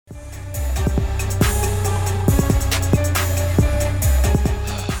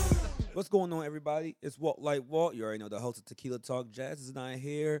going on, everybody? It's Walt Like Walt. You already know the host of Tequila Talk. Jazz is not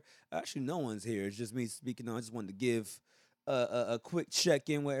here. Actually, no one's here. It's just me speaking on. I just wanted to give a quick check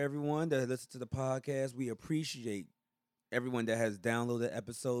in with everyone that listens to the podcast. We appreciate everyone that has downloaded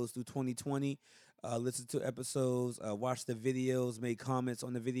episodes through 2020, listened to episodes, watched the videos, made comments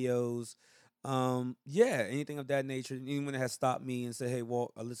on the videos. Yeah, anything of that nature. Anyone that has stopped me and said, "Hey,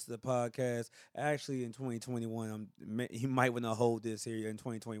 Walt, I listened to the podcast." Actually, in 2021, he might want to hold this here in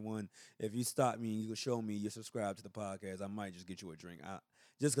 2021. If you stop me and you can show me you're subscribed to the podcast, I might just get you a drink.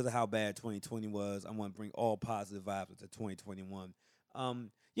 Just because of how bad 2020 was, I want to bring all positive vibes into 2021.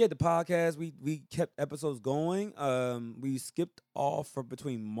 Yeah, the podcast, we kept episodes going. We skipped off for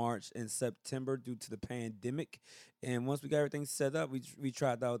between March and September due to the pandemic, and once we got everything set up, we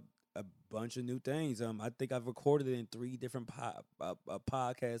tried out a bunch of new things. I think I've recorded it in 3 different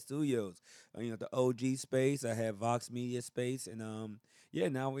podcast studios. The OG space, I have Vox Media space, and yeah,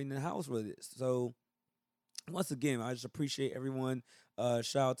 now we're in the house with it. So once again, I just appreciate everyone.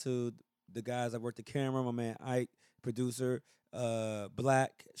 Shout out to the guys that work the camera, my man Ike, producer,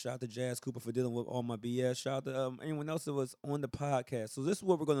 Black. Shout out to Jazz Cooper for dealing with all my BS. Shout out to anyone else that was on the podcast. So this is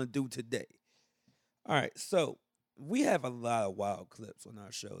what we're gonna do today. All right, so we have a lot of wild clips on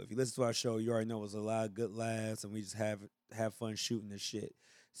our show. If you listen to our show, you already know it's a lot of good laughs, and we just have fun shooting this shit.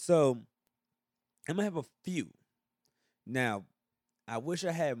 So I'm gonna have a few. Now, I wish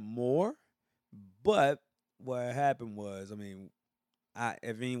I had more, but what happened was,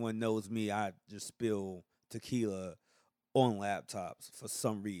 if anyone knows me, I just spill tequila on laptops for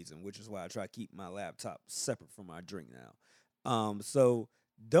some reason, which is why I try to keep my laptop separate from my drink now. So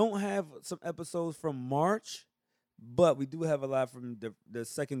don't have some episodes from March, but we do have a lot from the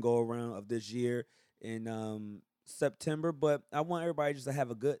second go around of this year in September. But I want everybody just to have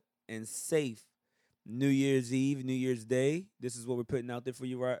a good and safe New Year's Eve, New Year's Day. This is what we're putting out there for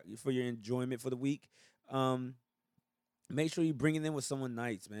you, for your enjoyment for the week. Make sure you bring it in with someone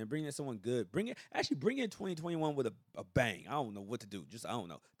nice, man. Bring in someone good. Bring in 2021 with a bang. I don't know what to do. I don't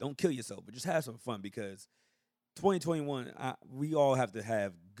know. Don't kill yourself, but just have some fun, because 2021, we all have to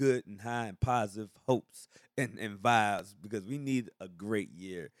have good and high and positive hopes and vibes, because we need a great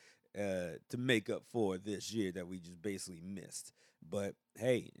year to make up for this year that we just basically missed. But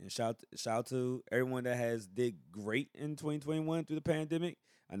hey, and shout out to everyone that has did great in 2021 through the pandemic.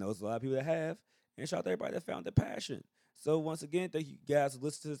 I know there's a lot of people that have, and shout out to everybody that found their passion. So once again, thank you guys for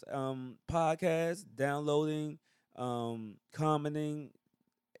listening to this podcast, downloading, commenting,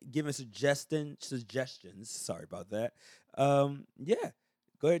 giving suggestions. Sorry about that. Yeah,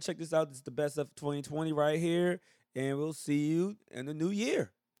 go ahead and check this out. This is the best of 2020 right here, and we'll see you in the new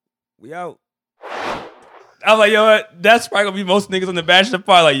year. We out. I was like, yo, that's probably gonna be most niggas on the Bachelor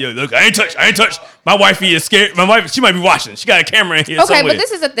party. Like, yo, look, I ain't touched. My wifey is scared. My wife, she might be watching. She got a camera in here. Okay, somewhere. but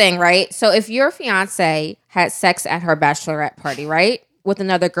this is the thing, right? So if your fiance had sex at her bachelorette party, right, with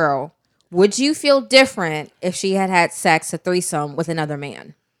another girl, would you feel different if she had sex, a threesome, with another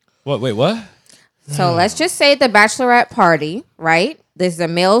man? What? Wait, what? So let's just say the bachelorette party, right? There's a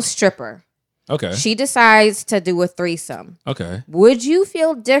male stripper. Okay. She decides to do a threesome. Okay. Would you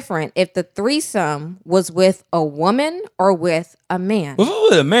feel different if the threesome was with a woman or with a man?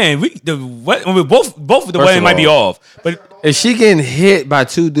 With a man, both of the wedding might be off. But if she getting hit by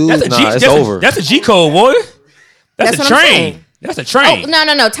 2 dudes, it's over. That's a G code, boy. That's a what train. That's a train.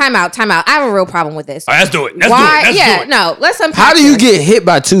 Oh, no. Time out. I have a real problem with this. All right, let's do it. Let's do it. No, let's unpack How do you this. get hit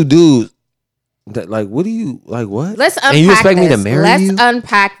by 2 dudes? What do you like? What? Let's unpack and you expect this. me to marry you? Let's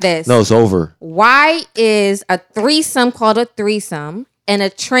unpack this. No, it's over. Why is a threesome called a threesome and a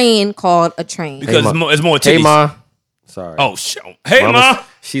train called a train? Because it's more titties. Hey, Ma. Sorry. Oh, shit. Hey, Ma.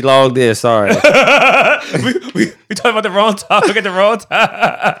 She logged in. Sorry. we talking about the wrong topic at the wrong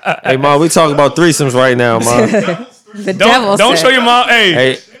time. Hey, Ma, we talking about threesomes right now, Ma. Don't show your mom.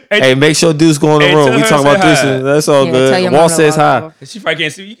 Hey, make sure dudes go in the room. We talking about threesomes. That's all good. Walt says hi. She probably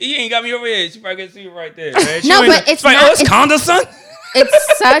can't see you. You ain't got me over here. She probably can't see you right there, man. No, but it's like, not. Oh, it's Conda, son.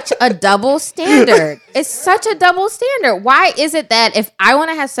 It's such a double standard. Why is it that if I want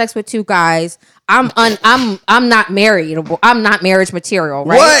to have sex with 2 guys, I'm not married. I'm not marriage material,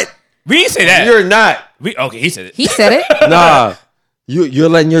 right? What? We didn't say that. You're not. Okay, he said it. He said it. Nah. You're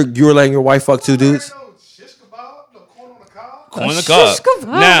letting your wife fuck 2 dudes? Corn on the cob.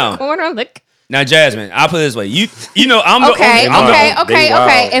 Now, Jasmine, I'll put it this way. You know, I'm okay. Wild,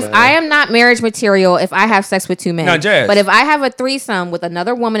 if I am not marriage material, if I have sex with 2 men, now, Jazz, but if I have a threesome with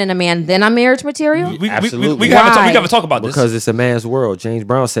another woman and a man, then I'm marriage material. Absolutely. We gotta talk about this because it's a man's world. James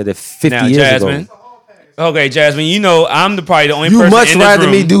Brown said it 50 years Jasmine, ago. Okay, Jasmine, you know I'm probably the only you person much in this rather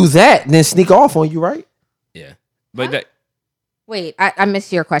room. me do that than sneak off on you, right? Yeah, but Wait, I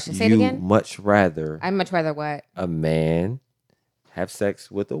missed your question. Say it again. Much rather. I'd much rather what? A man have sex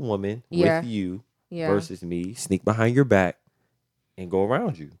with a woman with you versus me sneak behind your back and go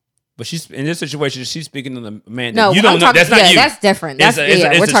around you. But she's in this situation. She's speaking to the man. No, you don't know. That's not you. That's different.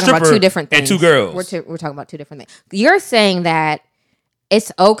 We're talking about two different things. And two girls. We're talking about two different things. You're saying that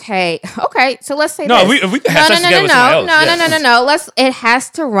it's okay. Okay, so let's say no. We can have sex together with somebody else. No. It has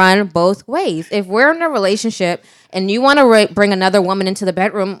to run both ways. If we're in a relationship and you want to bring another woman into the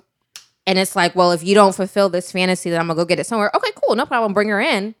bedroom, and it's like, well, if you don't fulfill this fantasy, then I'm gonna go get it somewhere. Okay, cool, no problem. Bring her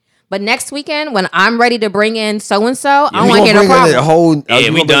in. But next weekend, when I'm ready to bring in so and so, I want to get a problem.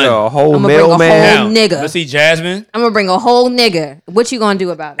 We done a whole I'm gonna bring a whole nigga. Let's see, Jasmine. I'm gonna bring a whole nigga. What you gonna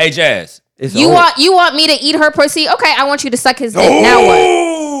do about it? Hey, Jazz. You want me to eat her pussy? Okay, I want you to suck his dick. Now what?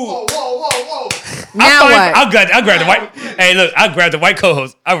 Whoa. Now what? I'll grab the white. Hey, look, I'll grab the white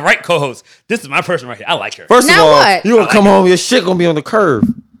co-host. I'm right co-host. This is my person right here. I like her. First now of all, what? you gonna come home, your shit gonna be on the curve.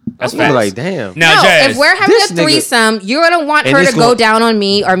 That's fast. Like, damn. Now, no, Jazz, if we're having a threesome, you're going to want her to go down on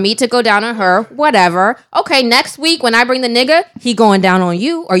me or me to go down on her, whatever. Okay, next week when I bring the nigga, he going down on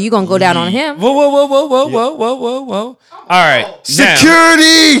you or you going to go down on him. Whoa. All right.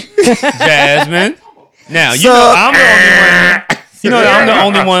 Security! Now, Jasmine. Now, you know I'm the only one. You know I'm the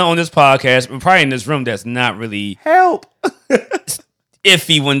only one on this podcast, probably in this room that's not really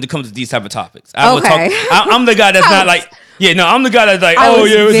iffy when it comes to these type of topics. I'm the guy that's not like... Yeah, no, I'm the guy that's like, oh,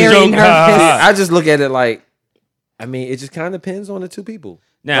 yeah, it was a joke. I just look at it like, I mean, it just kind of depends on the two people.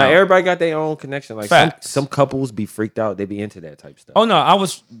 Now, like, everybody got their own connection. Like some couples be freaked out. They be into that type stuff. Oh, no, I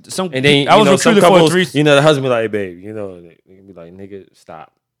was recruited for a threesome. You know, the husband be like, hey, babe, you know, they can be like, nigga,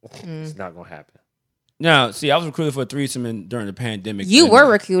 stop. It's not going to happen. No, see, I was recruited for a threesome during the pandemic. You were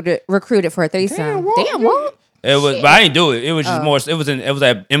recruited for a threesome. Damn, what? It was, but I didn't do it. It was just more. It was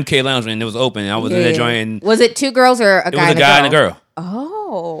at MK Lounge and it was open. And I was in there joining. Was it two girls or a guy? It was a guy and a girl.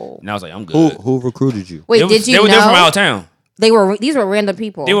 Oh. And I was like, I'm good. Who recruited you? Wait, did you know? They were from out of town. These were random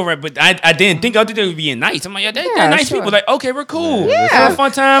people. They were, but I didn't think. I think they were being nice. I'm like, they're nice people. Like, okay, we're cool. Yeah, have a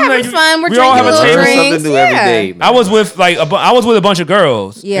fun time. Having fun. We all have a table. Drinks. Something to do every day. Man. I was with a bunch of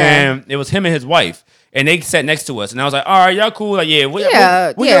girls. Yeah, and it was him and his wife. And they sat next to us, and I was like, "All right, y'all cool? Like,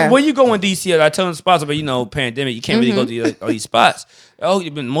 where you go in DC?" I tell them spots, but pandemic, you can't really go to all these spots. Oh,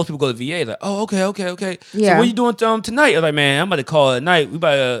 most people go to VA. Like, oh, okay. Yeah. So what you doing tonight? I was like, man, I'm about to call it at night. We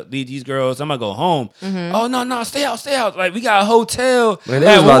about to leave these girls. I'm gonna go home. Oh no, stay out. Like, we got a hotel. Man,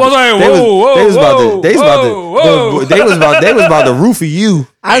 they was about to roofie you.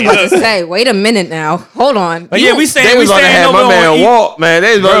 I was about to say, wait a minute now. Hold on. But we staying. They was about to have my man Walt, man.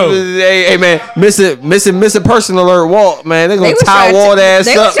 They was about to, hey man, missing person alert, Walt, man. They gonna tie Walt ass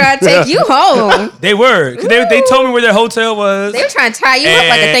up. They were trying to take you home. They were. They told me where their hotel was. They were trying to tie you up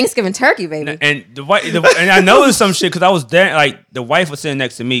like a Thanksgiving turkey, baby. And and I noticed some shit because I was there. Like, the wife was sitting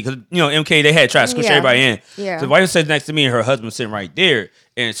next to me because MK, they had tried to squish everybody in. Yeah. So the wife was sitting next to me and her husband was sitting right there.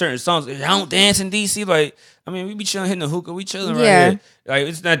 And certain songs, I don't dance in DC. Like, I mean, we be chilling, hitting the hookah, we chilling right here. Like,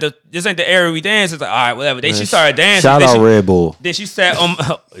 this ain't the area we dance. It's like, all right, whatever. Then she started dancing. Shout out Red Bull. Then she sat on.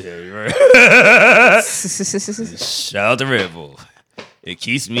 Yeah, you're right. Shout out to Red Bull. It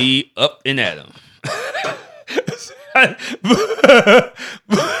keeps me up and at 'em.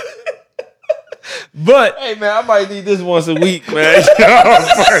 But hey man, I might need this once a week, man.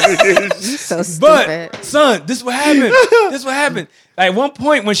 So stupid. But son, this what happened. Like, one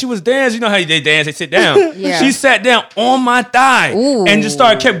point when she was dancing, you know how they dance, they sit down. Yeah. She sat down on my thigh and just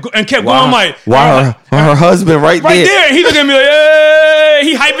kept going. I'm like, wow, her husband right there. He looked at me like, hey,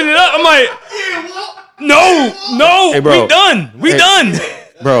 he hyping it up. I'm like, no, hey, bro. We done.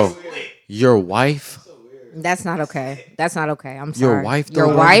 Bro, your wife. That's not okay. I'm sorry. Your wife? Your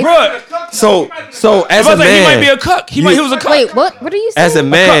wife? Bruh. So as a man, he might be a cuck. He was a cuck. Wait, what? What are you saying? As a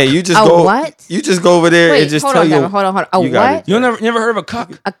man, you just go. What? You just go over there and just tell you. Hold on. A what? You never heard of a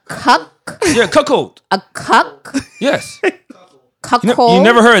cuck? A cuck? Yeah, cuckold. A cuck? Yes. Cuckold? You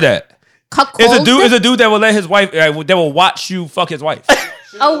never heard that? Cuckold? It's a dude that will let his wife. That will watch you fuck his wife.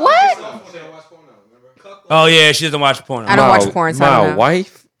 A what? Oh yeah, she doesn't watch porn. I don't watch porn. So my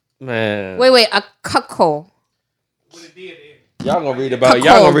wife, man. Wait. A cuckold. Y'all gonna read about. Okay.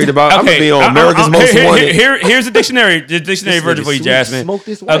 I'm gonna be on America's Most Wanted. Here's the dictionary. The dictionary version for you, Jasmine. Smoke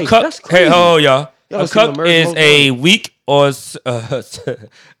this a cuck. Hey, y'all. A cuck is a weak or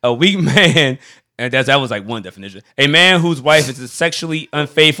a weak man, and that was like one definition. A man whose wife is sexually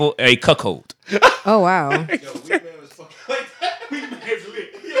unfaithful. A cuckold. Oh wow.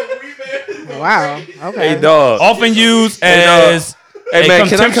 Wow. Okay. Hey, dog. Often used as a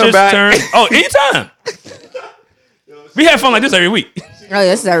contemptuous term. Oh, anytime. We have fun like this every week. Oh,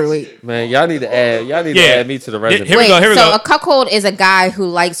 this is every week. Man, y'all need to add me to the resume. Here we go. So a cuckold is a guy who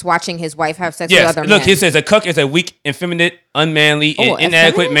likes watching his wife have sex with other men. Look, he says a cuck is a weak, effeminate, unmanly, and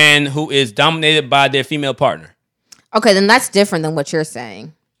inadequate man who is dominated by their female partner. Okay, then that's different than what you're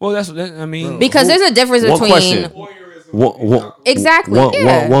saying. Well, I mean, because there's a difference between. Exactly.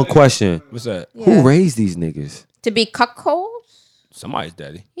 One question. What's that? Yeah. Who raised these niggas? To be cuckolds? Somebody's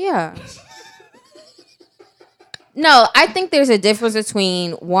daddy. Yeah. No, I think there's a difference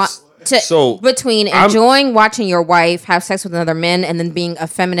between enjoying watching your wife have sex with another man and then being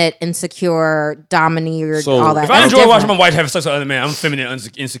effeminate, insecure, domineered, all that. If I enjoy watching my wife have sex with other men, I'm feminine,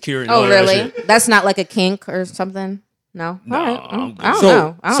 insecure. And oh, really? That's not like a kink or something? No. No, all right. I don't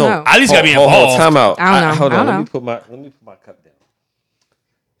know. At least gotta be involved. Time out. I don't know. Hold on. Let me put my cup down.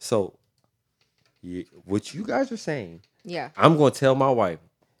 So, what you guys are saying? Yeah. I'm gonna tell my wife,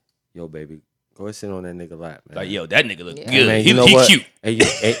 yo, baby, go ahead sit on that nigga lap, man. Like, yo, that nigga look good. Man, he cute.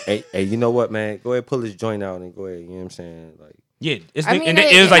 Hey, you know what, man? Go ahead, pull his joint out and go ahead. You know what I'm saying? Like, yeah, it's like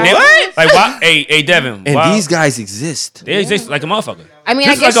what? Like, why? Hey, Devin. And these guys exist. They exist like a motherfucker. I mean,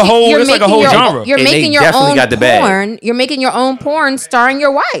 I guess it's like a whole genre. You're making your own porn. You're making your own porn starring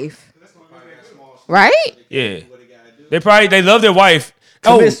your wife, right? Yeah, they love their wife.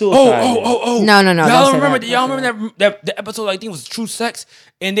 No. Y'all remember that episode? I think it was True Sex,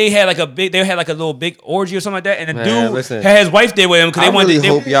 and they had like a little big orgy or something like that, and the dude had his wife there with him because they wanted. I really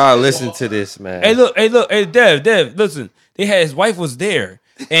hope y'all listen to this, man. Hey, Dev, listen. They had his wife was there,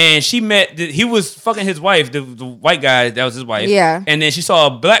 and she met. He was fucking his wife, the white guy that was his wife. Yeah, and then she saw a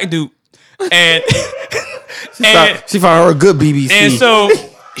black dude, and she found her a good BBC, and so.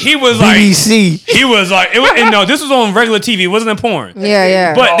 He was BBC. No, this was on regular TV. It wasn't in porn.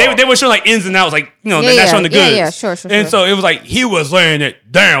 Yeah. But they were showing like ins and outs, like, they're not showing the goods. Yeah, sure. And so it was like he was laying it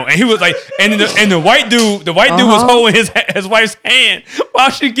down, and he was like, and the white dude was holding his wife's hand while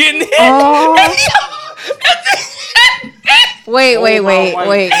she getting hit. Wait.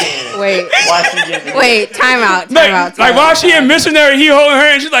 Time out. Like while she in missionary, he holding her,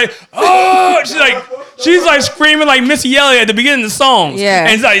 and she's like, oh, she's like screaming like Missy Elliott at the beginning of the song. Yeah,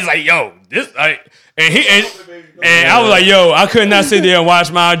 and he's like, yo, this like, and I was like, yo, I could not sit there and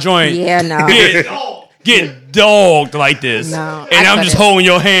watch my joint. Yeah, no. Get dogged like this. No, and I'm just holding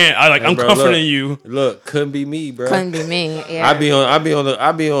your hand. I'm comforting you. Look, couldn't be me, bro. Couldn't be me. Yeah. I be on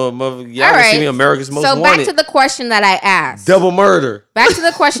y'all all right. see me America's Most Wanted. Wanted. Back to the question that I asked. Double murder. Back to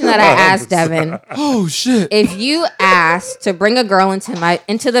the question that I asked, Devin. Oh shit. If you asked to bring a girl into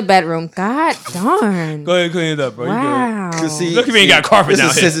the bedroom, god darn. Go ahead, clean it up, bro. Wow. Look at me, ain't got carpet down here.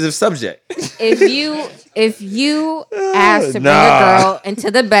 It's a sensitive subject. If you asked to bring a girl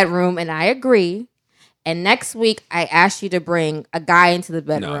into the bedroom, and I agree. And next week, I asked you to bring a guy into the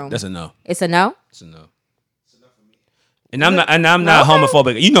bedroom. No, that's a no. It's a no? It's a no. And I'm not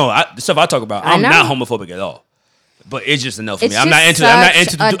homophobic. The stuff I talk about, I'm not homophobic at all. But it's just a no for me. I'm not into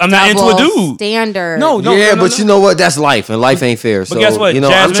a dude. Standard. No. But you know what? That's life, and life ain't fair. So, but guess what,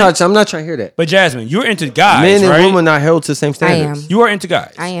 Jasmine, I'm not trying to hear that. But Jasmine, you're into guys, men and right? women are held to the same standards. I am. You are into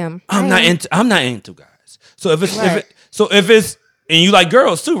guys. I am. I'm not into guys. So if it's and you like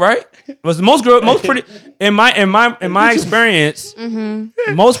girls too, right? But most pretty in my experience,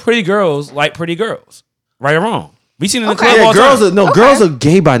 most pretty girls like pretty girls, right or wrong. We seen in the club all the time. Girls are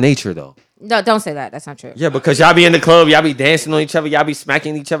gay by nature though. No, don't say that. That's not true. Yeah, because y'all be in the club, y'all be dancing on each other, y'all be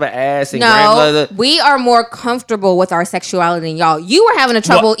smacking each other ass. And we are more comfortable with our sexuality than y'all. You were having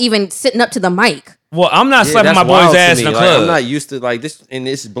trouble even sitting up to the mic. Well, I'm not slapping my boy's ass in the club. I'm not used to like this, and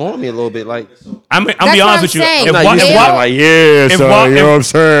it's blowing me a little bit. Like I'm be honest with you. I'm not used to like, yeah, so you know what I'm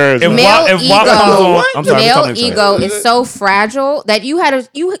saying. Male ego is so fragile that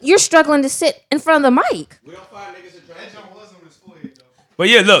you're struggling to sit in front of the mic. We don't find niggas that jump on his forehead though. But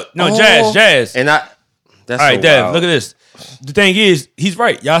yeah, look, Jazz, and that's all right, Dev. Look at this. The thing is, he's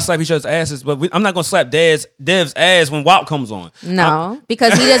right. Y'all slap each other's asses, but I'm not gonna slap Dev's ass when WAP comes on. No,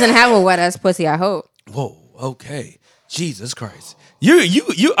 because he doesn't have a wet ass pussy. I hope. Whoa. Okay. Jesus Christ.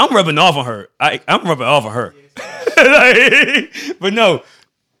 You. I'm rubbing off on her. I'm rubbing off on her. But no.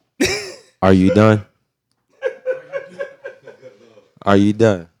 Are you done? Are you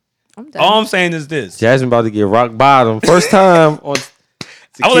done? I'm done. All I'm saying is this: Jasmine about to get rock bottom. First time on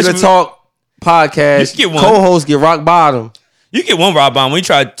Tequila Talk podcast. Co-host get rock bottom. You get one rock bottom. When you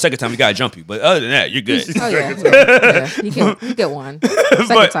try second time, we gotta jump you. But other than that, you're good. Oh yeah. You get one.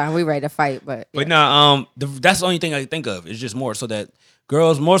 Second time, we ready to fight. But nah, that's the only thing I think of. It's just more so that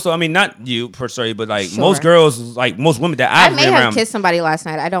girls, more so. I mean, not you per se, but like most girls, like most women that I've been around. I may have kissed somebody last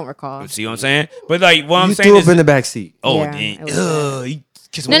night. I don't recall. See what I'm saying? But like what I'm saying threw is, up in the back seat. Oh, yeah, damn.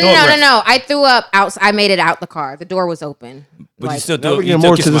 No. I threw up out. I made it out the car. The door was open. But like, you still do it.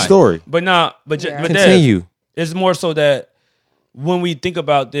 More to the story. But continue. It's more so that when we think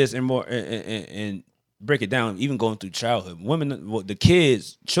about this and more and break it down, even going through childhood, women, the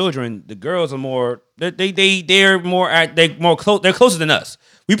kids, children, the girls are more. They're more close. They're closer than us.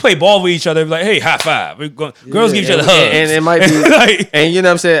 We play ball with each other. Like, hey, high five. Girls give each other hugs, and it might be. like, and you know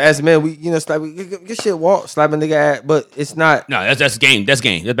what I'm saying? As men, we slap. Get shit walk, slapping nigga at, but it's not. No, that's game. That's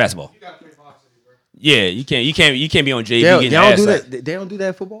game. That's basketball. You gotta play boxing, bro. Yeah, you can't be on JV. They don't do that. They don't do that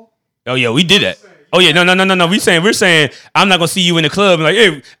in football. Oh yeah, we did that. Oh yeah, no. We're saying I'm not gonna see you in the club and like,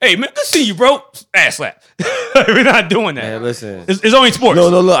 hey man, good see you, bro. Ass slap. We're not doing that. Man, listen, it's only sports. No.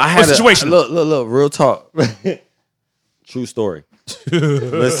 Look, I had a situation. Look. Real talk. True story.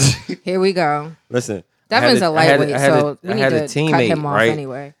 Listen. Here we go. Listen. Devin's a lightweight, so we need to teammate, cut him off right?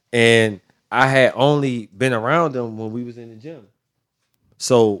 anyway. And I had only been around them when we was in the gym.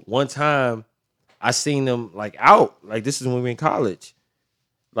 So one time, I seen them like out. Like this is when we were in college.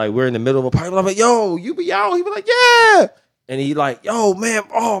 Like we're in the middle of a party. I'm like, yo, you be out? He be like, yeah. And he like, yo, man,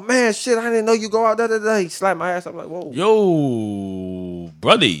 oh man, shit, I didn't know you go out. He slapped my ass. I'm like, whoa. Yo,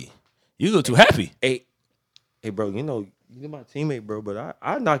 brother, you look too happy. Hey, bro, you're my teammate, bro, but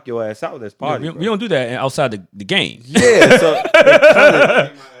I knock your ass out this party. We don't do that outside the game. Yeah, so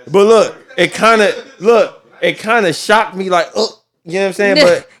it kind of shocked me like, you know what I'm saying?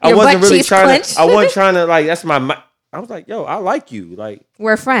 But I wasn't really trying to like, that's my I was like, yo, I like you. Like,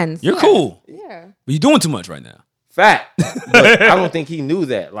 we're friends. You're cool. Yeah. But you're doing too much right now. Fact. But I don't think he knew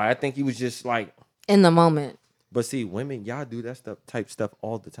that. Like, I think he was just like in the moment. But see, women, y'all do that type stuff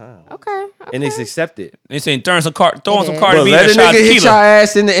all the time. Okay. And it's accepted. They saying throwing some Cardi B let a nigga hit your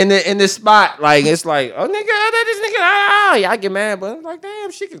ass in the spot. Like, it's like, oh nigga, this nigga, y'all get mad, but I'm like, damn,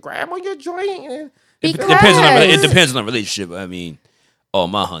 she can grab on your joint. It depends on the relationship. I mean, oh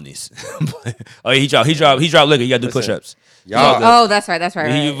my honeys. Oh, he dropped liquor. You gotta do push-ups. Oh, that's right.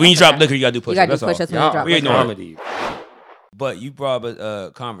 When you drop liquor, you gotta do push-ups. You gotta do push-ups when you drop liquor. Comedy. But you brought up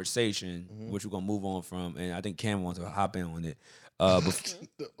a conversation, which we're gonna move on from, and I think Cam wants to hop in on it. Don't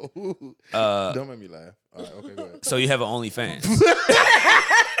make me laugh. All right, okay, go ahead. So you have an OnlyFans.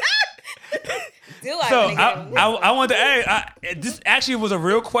 I wanted to ask. This actually was a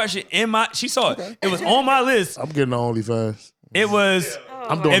real question she saw it. Okay. It was on my list. I'm getting on OnlyFans. It was.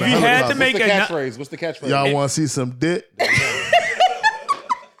 I'm doing. If you had to make a catchphrase, what's the catchphrase? Y'all want to see some dick?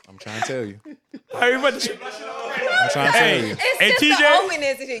 I'm trying to tell you. I'm trying to tell you. Hey,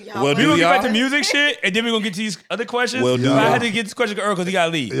 TJ, we're gonna get back to music shit, and then we're gonna get to these other questions. I had to get this question to Earl because he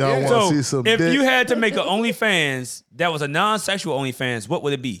gotta leave. Y'all want to see some if dick? you had to make an OnlyFans that was a non-sexual OnlyFans, what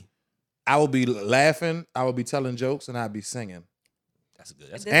would it be? I would be laughing, I would be telling jokes, and I'd be singing. That's good.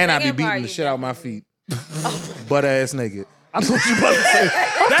 And I'd be beating the shit out of my feet. Butt ass naked. I know what you about to say.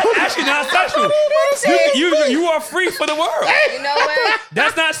 That's actually not sexual. You are free for the world. You know what?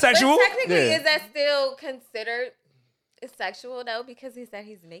 That's not sexual. But technically, is that still considered sexual though? Because he said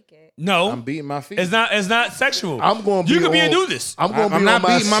he's naked. No, I'm beating my feet. It's not sexual. I'm going. You could be a nudist. I'm not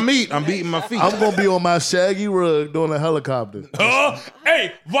beating my meat. I'm beating my feet. I'm gonna be on my shaggy rug doing a helicopter. Oh,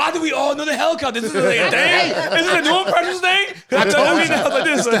 hey, why do we all know the helicopter? This is like a thing. Is this a new impressions thing? I told you.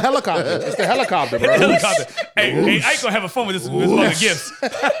 It's the helicopter. It's the helicopter, bro. Hey, I ain't gonna have a fun with this fucking gifts.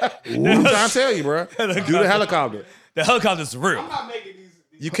 I'm trying to tell you, bro. Do the helicopter. The helicopter's real. I'm not making these.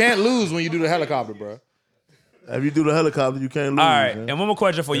 You can't lose when you do the helicopter, bro. If you do the helicopter, you can't lose. All right, man. and one more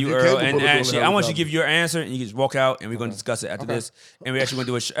question for you, Earl. And actually, I want you to give your answer, and you can just walk out, and we're gonna discuss it after this. And we're actually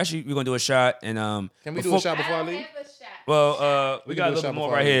gonna do a shot. And can we do a shot before I leave? Well, we got a little bit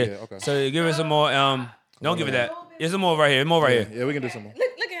more right here. Yeah, okay. So give us some more. Don't give it that. There's some more right here. More right here. Yeah, we can do some more.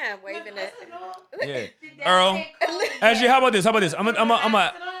 Look at him waving it. Yeah, Earl. Actually, how about this? I'm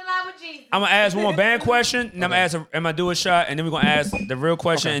gonna ask one more band question, and I'm gonna do a shot, and then we're gonna ask the real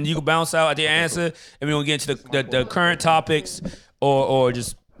question, and you can bounce out at the answer, and we're gonna get into the current topics or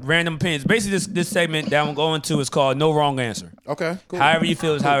just random opinions. Basically, this segment that I'm going to is called No Wrong Answer. Okay, cool. However you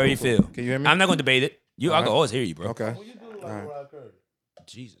feel is however you feel. Can you hear me? I'm not gonna debate it. I can always hear you, bro. Okay. All right.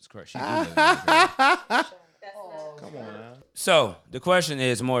 Jesus Christ. Come on now. So the question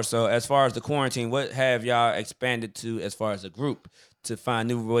is more so as far as the quarantine, what have y'all expanded to as far as a group to find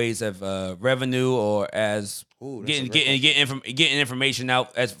new ways of revenue or as getting information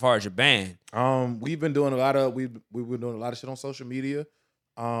out as far as your band? We've been doing a lot of shit on social media.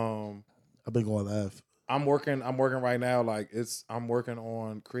 I've been going live. I'm working right now. Like I'm working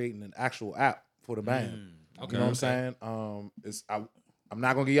on creating an actual app for the band. Okay. You know what I'm saying? I'm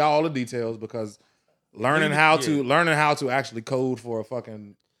not gonna give y'all all the details because learning how to actually code for a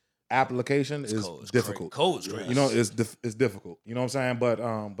fucking application is Code is difficult. crazy. Code is crazy. You know, it's difficult. You know what I'm saying? But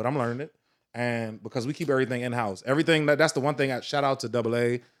I'm learning it, and because we keep everything in house, everything that's the one thing. Shout out to Double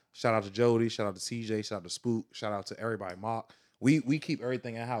A, shout out to Jody, shout out to CJ, shout out to Spook, shout out to everybody. Mark, we keep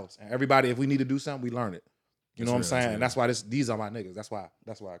everything in house, and everybody, if we need to do something, we learn it. You know what I'm saying? And that's why these are my niggas. That's why.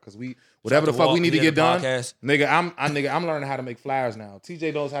 Because we whatever the fuck we need to get done, nigga. I'm learning how to make flyers now.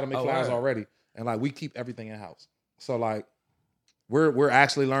 TJ knows how to make flyers already, and like we keep everything in house. So like. We're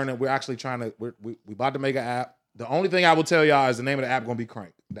actually learning. We're actually trying to. We about to make an app. The only thing I will tell y'all is the name of the app gonna be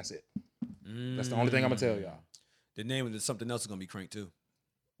Crank. That's it. That's the only thing I'm gonna tell y'all. The name of something else is gonna be Crank too.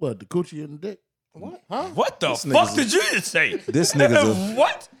 What, the coochie and the dick? What? Huh? What the fuck did you just say? This nigga's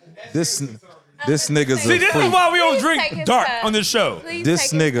what? This nigga's See, a this freak. is why we don't Please drink take his dark cup. on this show. Please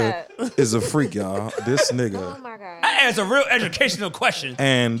This take his nigga cup. is a freak, y'all. This nigga. Oh my god. I asked a real educational question.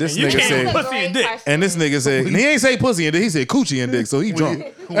 And this You nigga can't said. put- Pussy and dick. And this nigga said. And he ain't say pussy and dick. He said coochie and dick. So he drunk.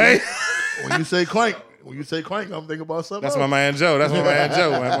 Hey, When you say crank, I'm thinking about something that's else. my man Joe. That's my man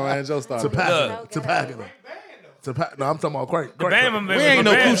Joe. Man. My man Joe started. Topanga. No, I'm talking about crank. The band, We ain't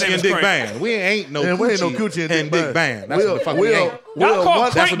no coochie and dick band. We ain't no And coochie, we ain't no coochie and dick band. That's what the fuck we ain't. Y'all call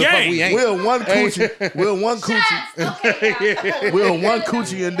That's Crank what the fuck gang. we ain't. We're one coochie. We're one coochie. We're one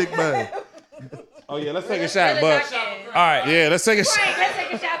coochie and dick band. Oh yeah, let's take a shot. But All right. yeah, let's take a shot. Let's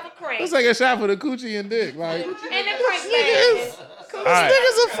take a shot for Crank. Let's take a shot for the coochie and dick. Like, And the Crank band. All right.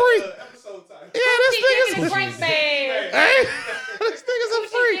 nigga's a freak. Yeah, this Coochie nigga's and Crank band. hey, this nigga's a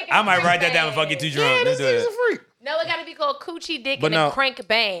freak. I might write that down if I get too drunk. Yeah, Let's this do nigga's a it. freak. No, it gotta be called Coochie Dick But and no. the Crank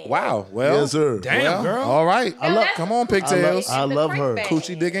band. Wow. Well, Yes, sir. Damn, well, girl. all right. Come on, pigtails. I love her.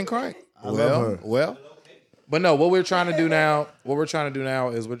 Coochie, dick, and crank. love her. Well, but no. What we're trying to do now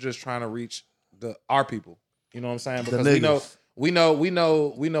is we're just trying to reach our people. You know what I'm saying? Because niggas. we know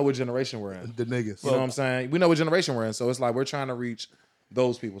what generation we're in. The niggas. You know what I'm saying? We know what generation we're in. So it's like we're trying to reach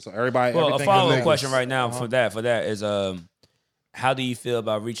those people. So everybody. Well, a everything follow-up is- question right now for that is how do you feel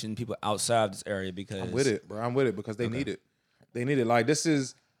about reaching people outside this area? Because I'm with it, bro. I'm with it because they need it. They need it. Like this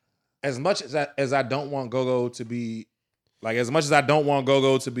is as much as I don't want Go-Go to be like as much as I don't want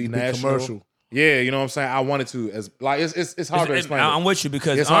Go-Go to be national. commercial. Yeah, you know what I'm saying. I wanted to as like it's hard to explain. I'm with you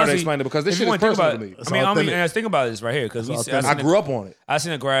because It's hard to honestly, explain it because this if you shit is wanna think personal about to me. it, I authentic. was thinking about this right here because I grew up on it. I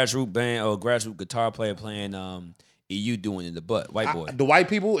seen a grassroots band or grassroots guitar player playing EU doing in the butt, white boy. The white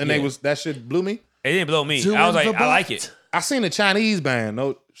people and Yeah. that shit blew me. It didn't blow me. Doing I was like, the I like butt. it. I seen a Chinese band.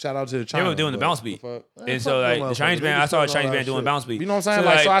 No shout out to the They China. were doing the but bounce beat, the fuck? and so like the Chinese band, I saw a Chinese band doing bounce beat. You know what I'm saying? So,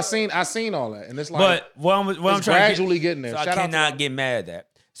 Like, so I seen all that, and it's like, but what I'm it's trying to gradually getting there. so I Shout out to cannot get mad at that.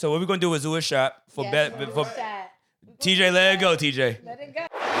 So what we're gonna do is do a shot for Yes, for shot. TJ. Let it go, TJ. Let it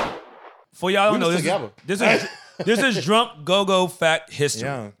go. For y'all don't We know, was together. this is drunk go-go fact history.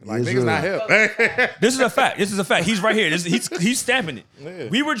 yeah, like Yes, niggas sir. not hip. This is a fact. This is a fact. He's right here. He's stamping it. Yeah.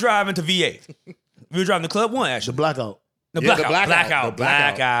 We were driving to VA. We were driving to Club One The actually. blackout. The Yeah, the blackout. blackout.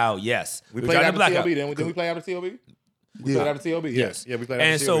 Blackout. Yes. We were played driving after to blackout. TLB. Didn't we play after TLB? We played after TLB. Yes. Yeah, we played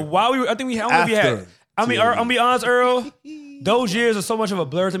after And TLB. so while we were, I think we had, I don't know if we had. After I mean, I'm gonna be honest, Earl. Those years are so much of a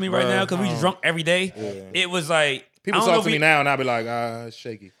blur to me right Bruh, now because we drunk every day. It was like people I don't know talk if to me we- now, and I'll be like, it's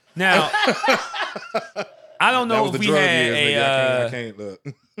shaky. Now, I don't That know was if the we drug had years, a. nigga. I can't look.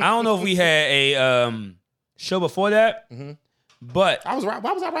 I don't know if we had a show before that, but Why was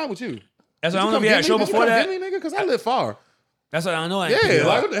I riding with you? that's what I don't know if we had a show before that. Because I live far. That's what I don't know. Yeah,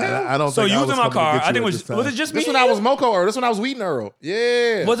 like what the hell? I don't So think you I was in my coming to car. get I you think at was this was it time. just me? This when and I you? was Moco Earl. This when I was Wheaton Earl.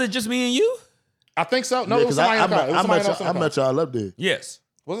 Yeah. Was it just me and you? I think so. No, Yeah, it was 'cause somebody in the car. It was somebody else in I the met car. y'all up there. Yes.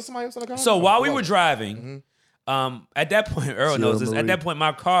 Was it somebody else in the car? So while we Oh, were driving, at that point, Earl Sierra knows this. At Marie. that point,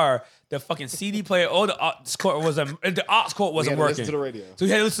 my car, the fucking CD player or the aux cord wasn't we had to working. listen to the radio. So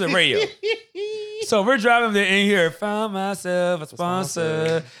we had to listen to the radio. So we're driving there in here. Found myself a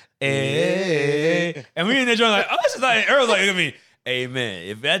sponsor. Hey. And we in there driving like, oh, this is like, Earl's like, look at me. Hey man,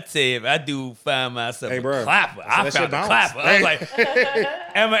 if I do find myself Hey, a bro. clapper, I that found shit a bounce. clapper. I was like,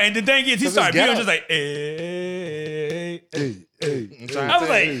 and the thing is, he Cause started it's being ghetto. just like, hey. Hey, I was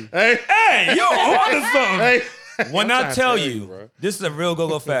like, hey, hey, you on to something. hey. When I'm I trying to tell tell you, you, bro. this is a real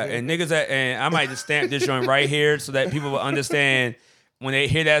go-go fact, and niggas and I might just stamp this joint right here so that people will understand when they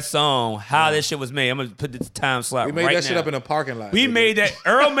hear that song how this shit was made. I'm gonna put this time slot We made right that shit now. up in a parking lot. We nigga. made that.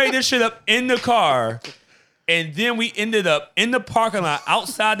 Earl made this shit up in the car, and then we ended up in the parking lot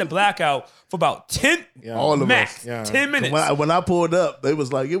outside the blackout for about 10 all of max, us. Yeah. 10 minutes. When I pulled up, they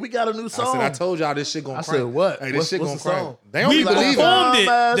was like, "Yeah, we got a new I song." said, I told y'all this shit gonna I crank. said, "What? Hey, this shit gonna what's the crank. song?" They don't We even believe it. performed it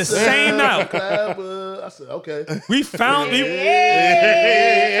the same night. I said, "Okay." We found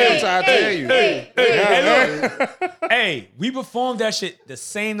it. I'm trying to tell you. Hey, look. Hey, we performed that shit the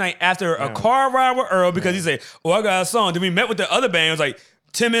same night after a car ride with Earl because he said, "Oh, I got a song." Then we met with the other band. It was like,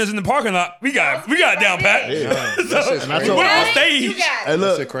 10 minutes in the parking lot. We got it down pat. That shit's And I crazy. told- We're on You stage. got Hey,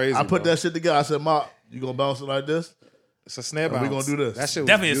 look, shit crazy, I put bro. that shit together. I said, Mark, you gonna bounce it like this? It's a snare And bounce. we gonna do this. That shit was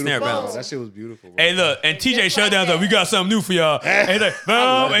Definitely a snare beautiful, bounce. bro. That shit was beautiful. Bro. Hey, look, and TJ Shutdown's like, we got something new for y'all. And he's like,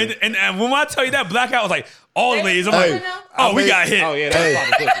 boom, and when I tell you that blackout was like, all the ladies, I'm Hey, like, oh, we got hit. Oh yeah, they was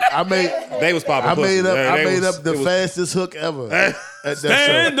popping pussy. I made They was popping I pussy. made up Yeah, I they made was- up the it was- fastest hook ever at that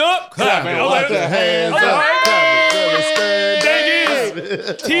Stand show. up, clap. man, I was watch like, that. Hands I'm up, like, clap it, stand Thing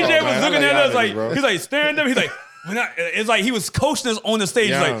is, TJ man, was I looking like at y'all us like, niggas, bro. he's like, stand up. He's like, it's like he was coaching us on the stage.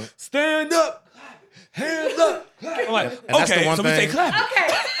 He's Yeah. like, stand up, hands up. I'm like, And that's the okay, one so we say thing- clap. it. Okay.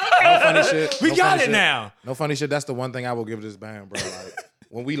 No funny shit. We No got funny it shit. now. No funny shit. That's the one thing I will give this band, bro. Like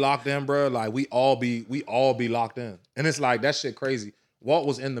when we locked in, bro, like we all be locked in. And it's like that shit crazy. Walt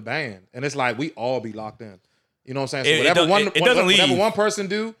was in the band. And it's like we all be locked in. You know what I'm saying? So It doesn't whatever leave. one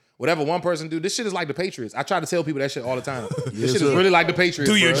person do, this shit is like the Patriots. I try to tell people that shit all the time. This Yes, shit is sir. really like the Patriots.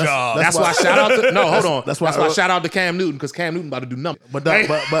 Do your bro. job. That's why shout out to hold on. That's That's why- why shout out to Cam Newton, because Cam Newton about to do nothing. But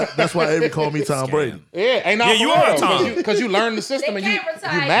that's why Avery called me Tom Brady. Yeah, ain't Yeah, you are Tom. because you learned the system They and you can't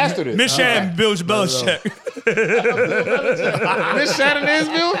retire. mastered it. Miss Shannon, Bill Belichick. Miss Shannon is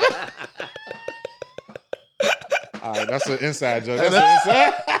Bill. All right, that's an inside joke. That's an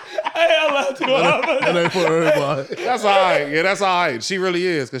inside. Hey, I love you. That ain't for everybody. That's all right. Yeah, that's all right. She really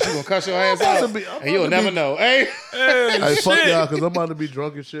is, because she gonna cuss your ass about out, to be- I'm and you'll about to never be- know. Hey, Hey, fuck Shit. y'all, because I'm about to be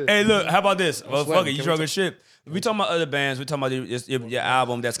drunk as shit. Hey, look, how about this? Well, fuck sweating. it, you Can drunk we as shit. We talking about other bands. We talking about your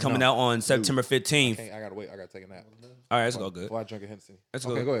album that's coming out on September 15th. I gotta wait. I gotta take a nap All right, let's go good. before I drink a Hennessy. Let's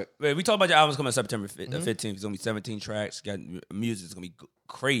Okay, go ahead. Wait, we talked about your album's coming September 15th. It's gonna be 17 tracks. Got music. It's gonna be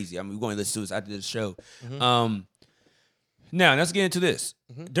crazy. I mean, we're going to listen to this after this show. Now let's get into this.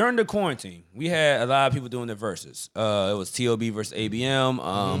 During the quarantine, we had a lot of people doing their verses. It was T.O.B. versus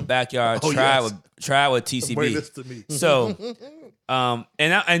ABM. Backyard Oh, tried yes. with TCB. Bring this to me. So,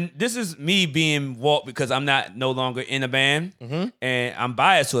 and this is me being Walt because I'm no longer in a band, and I'm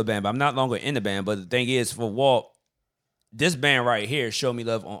biased to a band, but I'm not longer in the band. But the thing is, for Walt, this band right here showed me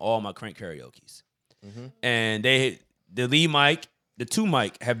love on all my Crank karaoke's, and the lead mic, the two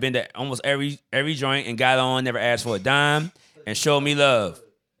mic, have been to almost every joint and got on, never asked for a dime, and showed me love.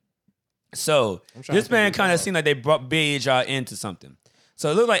 So this band kind of seemed like they brought Big y'all into something. So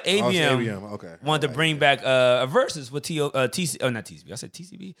it looked like ABM, Okay. wanted to bring back a versus with TCB. Oh, not TCB. I said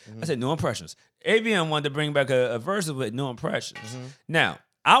TCB. I said New Impressions. ABM wanted to bring back a versus with New Impressions. Now,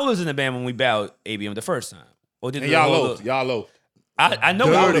 I was in the band when we battled ABM the first time. Or did And the y'all whole- loafed. Y'all loafed. I know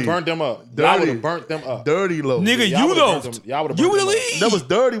Y'all y'all would have Dirty. burnt them up. Y'all Dirty. would have burnt them up. Dirty low. Nigga, Y'all you would've burnt loafed. them- y'all would've You burnt were the them up. lead. That was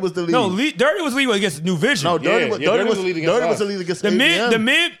Dirty was the lead. No, Dirty was lead against New Vision. No, Dirty Yeah, was yeah, Dirty was the lead against Dirty was us. the lead against the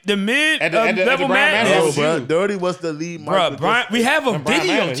ABM. mid At the level Brian man. Manor, No, was bro. you. Dirty was the lead. Bro, Brian, we have a And Brian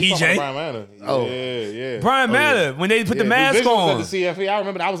video, Manor. You talking TJ. about Brian Manor. Oh. Yeah. Brian Matter, when they put the Yeah, mask New Vision on. was at the CFE. I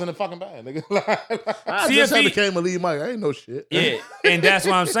remember I was in the fucking band, nigga. I just had CFE became a lead mic. I ain't no shit. Yeah, and that's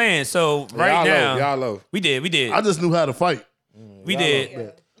what I'm saying. So right y'all now, low. Y'all low. we did. I just knew how to fight. We Y'all did.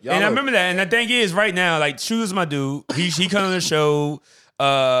 low. Y'all And I low. remember that. And the thing is, right now, like, Shooter's my dude. He come on the show.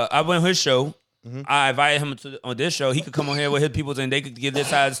 I went on his show. I invited him on this show. He could come on here with his people and they could give this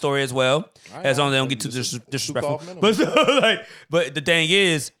side of the story as well. As long as they don't get too disrespectful. off minimum. But but the thing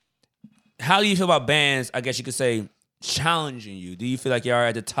is, how do you feel about bands, I guess you could say, challenging you? Do you feel like you are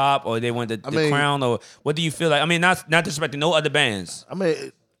at the top or they want the mean- crown? Or what do you feel like? I mean, not disrespecting no other bands. I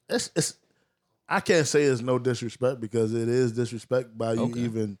mean, it's. I can't say it's no disrespect because it is disrespect by you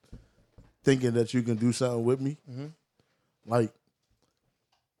even thinking that you can do something with me. Like,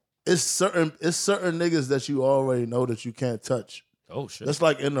 it's certain niggas that you already know that you can't touch. Oh, shit. That's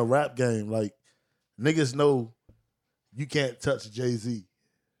like in the rap game. Like, niggas know you can't touch Jay-Z.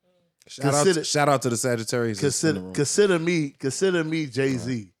 Shout out to the Sagittarius. Consider me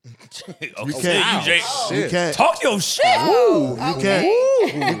Jay-Z. Okay, can't- Jay. You can't. Talk your shit. You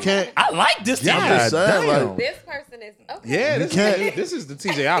can't. I like this. I'm guy. just saying, damn. like, This person is okay. Yeah, can't- this is the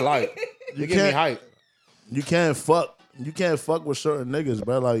TJ I like. You give me can't- hype. you can't fuck with certain niggas,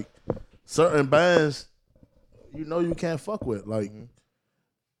 bro. Like, certain bands, you know you can't fuck with.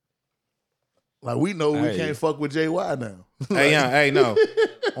 Like we know we Hey. can't fuck with JY now. Hey, yeah, hey, no.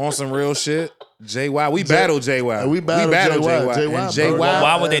 On some real shit, JY, we battled JY. We battled JY. And JY JY,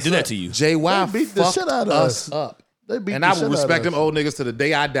 Why would they do that to you? JY They beat the fucked shit out of us. up. They beat And the I shit will out of respect us. them old niggas to the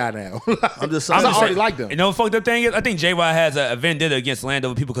day I die now. I'm just I saying. already like them. You know, fucked up thing is, I think JY has a vendetta against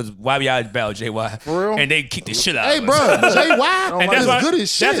Landover people because why we out battle JY For real? and they kick the shit out Hey, of bro, us. JY And that's is why, good as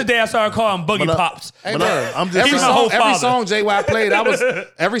shit. That's the day I started calling Boogie But I- Pops. Hey, But bro, I'm just every saying- my whole song, father. JY played,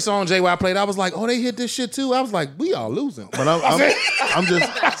 every song JY played, I was like, oh, they hit this shit too. I was like, we all losing. But I'm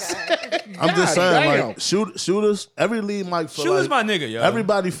I'm just God saying, damn. like shooters. Every lead mic feel Shooters like my nigga, yo.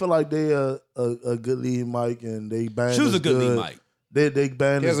 everybody feel like they a good lead mic and they band. Shooters is a good lead good. mic. They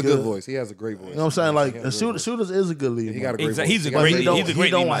band He has is a good good voice. He has a great voice. You know what I'm saying? Like He has a great voice. shooters is a good lead. He got a mic. great Exactly. voice. He's a He got But great he lead. don't, He's a he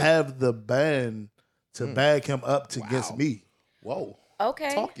great don't lead mic. have the band to back him up against me. Whoa.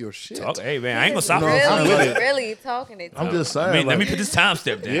 Okay. Talk your shit. Hey man, I ain't gonna stop No, you. I'm with Really, it. really talking it. I'm just saying. I mean, let like, me put this time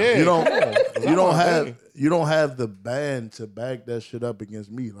step down. Yeah. you don't Come on. you don't have the band to back that shit up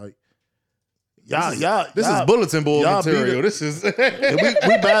against me. Like y'all, This y'all- is bulletin board y'all beat material. it. This is.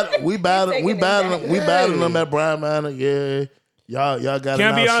 and we battling them at Brian Manor. Yeah. Y'all got Can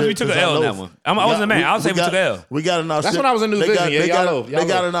I be honest? We took an L on that one. I wasn't mad. I was saying we took an L. We got in our That's shit. when I was in New They Vision. got- Yeah, they y'all got- loaf. Y'all They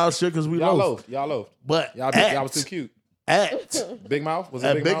got loaf. in our shit because we Y'all loaf. loaf. But Y'all was too cute. at Big Mouth? Was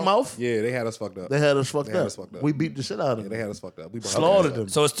it At Big Mouth? Yeah, they had us fucked up. they had us fucked They had up. us fucked up. We beat the shit out of Yeah, them. they had us fucked up. We brought Slaughtered their them.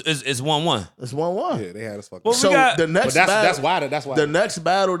 ass So it's 1-1. It's 1-1. up. Yeah, they had us fucked Well, up. we So got- the next But battle, that's why. the next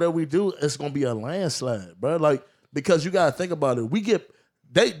battle that we do is gonna be a landslide, bro. Like because you gotta think about it. We get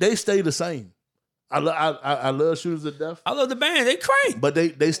they stay the same. I love shooters to death, I love the band. They crank. but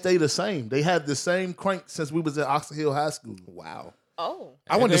they stay the same. They had the same crank since we was at Oxford Hill High School. Wow. Oh.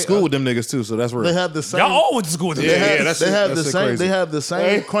 I went to school with them niggas too, so that's real. They have the same. Y'all all went to school with them. They Yeah, have, that's they shit- have that's the shit same. crazy. They have the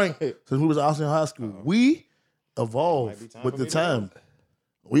same Hey. crank since we was at Oxford Hill High School. We evolve time with for the me to time.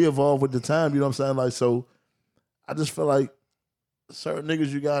 We evolve with the time. You know what I'm saying? Like so, I just feel like certain niggas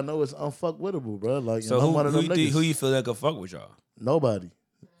you gotta know is unfuckwittable, bro. Like So and I'm one of them niggas. who you feel that could fuck with y'all? Nobody.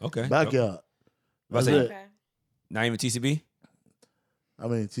 Okay. Backyard. That's say- it. Okay. Not even TCB? I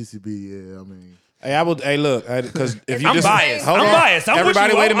mean TCB. Yeah. I mean. Hey, I would. Hey, look, because if you I'm just biased. hold I'm on. biased. I'm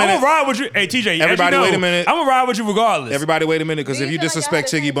Everybody, with you. wait a I'm minute. gonna ride with you. Hey, TJ. Everybody, wait a minute. I'm gonna ride with you regardless. Everybody, wait a minute, because Do if you you feel like y'all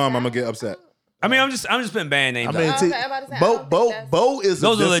disrespect the Chiggy same Bum, I'm sound? gonna get upset. I mean, I'm just putting band names. I mean, out. Okay, I'm about to say, I Bo don't think that's- Bo is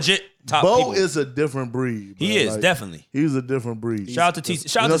Those a are different- legit top Bo people. is a different breed. He bro. is Like, definitely. He's a different breed. Shout out to T.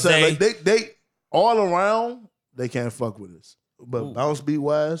 Shout You know out what to I'm saying? Zay. Like they all around, they can't fuck with us. But bounce beat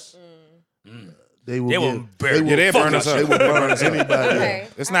wise, they will. They will get- burn- Yeah, they Fuck burn us. us up. They will burn anybody. Okay.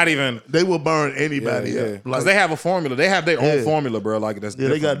 It's not even. They will burn anybody. Yeah, up. because they have a formula. They have their own Yeah. formula, bro. Like that's. Yeah,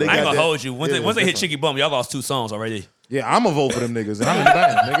 they got- different, they bro. I ain't got gonna that- hold you. Once yeah, they hit different. Chicky Bum, y'all lost 2 songs already. Yeah, I'm a vote for them niggas, and I'm in the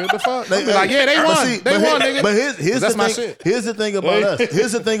band, nigga. The fuck? They be like, yeah, they But won. see, They but won, here- nigga. But here's That's the my thing. shit. Here's the thing about us.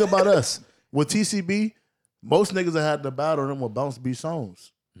 Here's the thing about us. With TCB, most niggas that had to battle them with bounce beat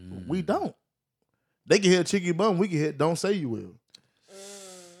songs. We don't. They can hit Chicky Bum. We can hit Don't Say You Will.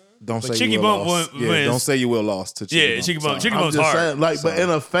 Don't say Chicky you will Bump lost. win- Yeah, wins. don't say you will lost to Chicky Yeah, Bump. Chicky Bum. Sorry. Chicky I'm Bum's just hard. saying, like, but in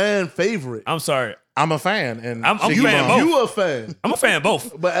a fan favorite. I'm sorry. I'm a fan, and I'm Chicky fan Bump- both. You a fan, I'm a fan of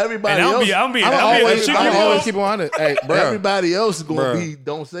both. but everybody And else. I'm being always, Chicky I'm Bum. always keep on it. Hey, bro. Everybody else is gonna Bruh. be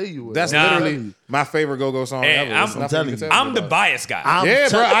 "Don't Say You Will." That's Nah. literally my favorite go-go song Hey, ever. I'm It's nothing telling you can you. tell me I'm the about. biased guy. I'm Yeah,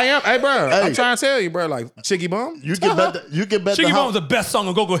 bro. tell- I am. Hey, bro. Hey. I'm trying to tell you, bro. Like Chicky Bum. You can bet. You can bet. Chicky the Bum house. was the best song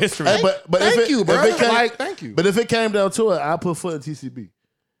in Go-Go history. Hey, but Thank if it, you, bro. If it came, Like, thank you. But if it came down to it, I put foot in TCB.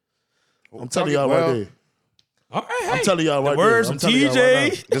 I'm telling y'all Well, right there. All right, I'm telling y'all right the words there. I'm from telling y'all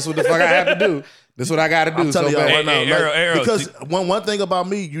right TJ. This is what the fuck I have to do. This is what I got to do. I'm telling so y'all bad. right now, Hey, like, Arrow, because one thing about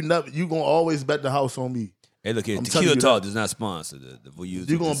me, you gonna always bet the house on me. Hey, look here. I'm Tequila telling you Talk that. does not sponsor the Views.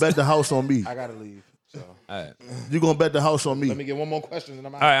 You gonna bet the house on me. I gotta leave. So All right. You gonna bet the house on me. let me get one more question, and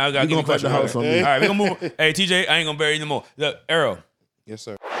I'm out. All right, I got to You give you a gonna bet the question. house on me. All right, we're going to move. Hey, TJ, I ain't going to bury you no more. Look, Arrow. Yes,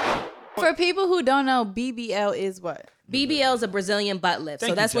 sir. For people who don't know, BBL is what? BBL is a Brazilian butt lift. Thank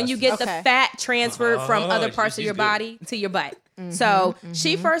So you, that's when you Justice. get Okay. the fat transferred from other parts she's of your good. body to your butt. So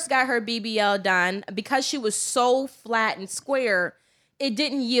she first got her BBL done because she was so flat and square, it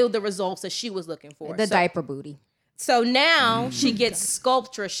didn't yield the results that she was looking for. The So- diaper booty. So now she gets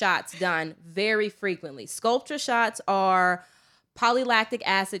Sculptra shots done very frequently. Sculptra shots are polylactic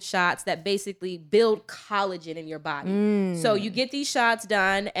acid shots that basically build collagen in your body. So you get these shots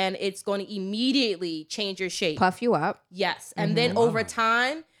done and it's going to immediately change your shape. Puff you up. Yes. And then over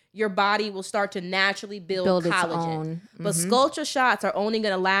time, your body will start to naturally build Build its collagen. own. But Sculptra shots are only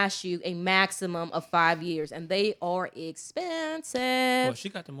going to last you a maximum of 5 years, and they are expensive. Well, she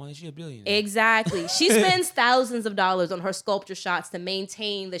got the money. She a billionaire. Exactly. She spends thousands of dollars on her Sculptra shots to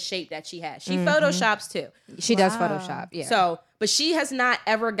maintain the shape that she has. She photoshops too. She does Photoshop. Yeah. So, but she has not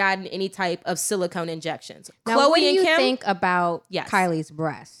ever gotten any type of silicone injections. now, Chloe what do and you Kim, think about Yes. Kylie's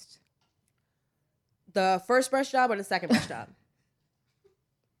breast? the first breast job or the second breast job?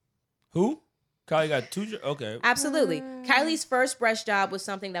 Who? Kylie got 2. Okay. Absolutely. Kylie's first breast job was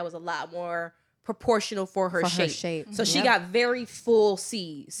something that was a lot more proportional for her shape. So she Yep. got very full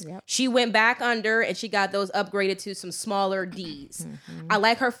C's. Yep. She went back under and she got those upgraded to some smaller D's. I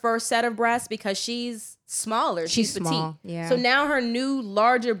like her first set of breasts because she's smaller. She's petite. small, yeah. So now her new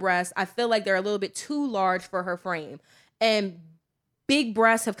larger breasts, I feel like they're a little bit too large for her frame. And big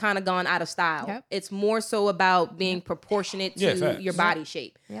breasts have kind of gone out of style. Yep. It's more so about being proportionate Yeah, to facts. your body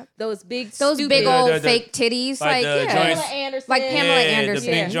shape. Yep. Those big big old The- fake titties, like like, the yeah, joints- Pamela Anderson. like Pamela Anderson.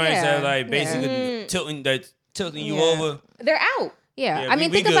 the big joints yeah. that like yeah. basically tilting you Yeah. over. They're out. Yeah, Yeah, I mean,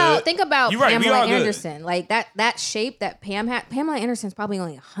 we think about You're right, we Pamela are good. Anderson, like that shape that Pam had. Pamela Anderson's probably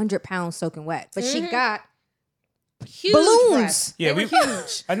only 100 pounds soaking wet, but she got Huge balloons. breasts. Yeah, They we were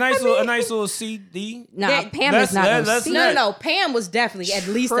huge. a nice little CD. Nah, That- Pam let's- is not let- no let's C. No. Pam was definitely at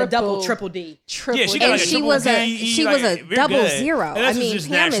least a double, Triple. triple D. Triple. Yeah, she got And like a she triple was a- D, she was a we're double good. zero. And that's I mean, just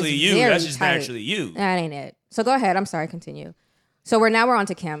Pam is naturally you. very That's just tight. naturally you. That ain't it. So go ahead. I'm sorry. Continue. So we're on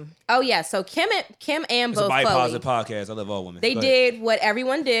to Kim. Oh yeah, so Kim and It's a both body Chloe. positive podcast. I love all women. They Go ahead. did what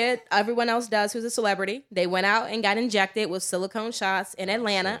everyone else does who's a celebrity. They went out and got injected with silicone shots in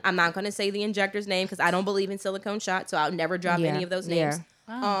Atlanta. I'm not going to say the injector's name because I don't believe in silicone shots, so I'll never drop Yeah, any of those yeah.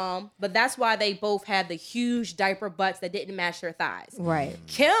 names. But that's why they both had the huge diaper butts that didn't match their thighs. Right.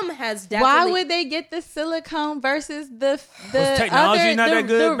 Kim has Why definitely. would they get the silicone versus the technology other, not the, that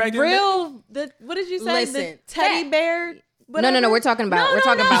good the back then? real what did you say? Listen, the teddy that- bear. No, we're talking about No, we're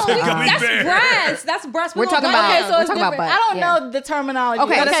talking about no, Gummy that's bear. breast. That's breast. We're talking about- Okay, so we're it's talking about different. butt, I don't yeah. know the terminology.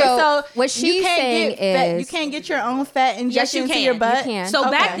 Okay, so what she's you can't saying get fat, you is- can't get your own fat Yes, injected you into can. your butt. You can.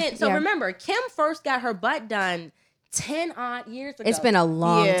 So back Okay. then, so Yeah. remember, Kim first got her butt done 10 odd years ago. It's been a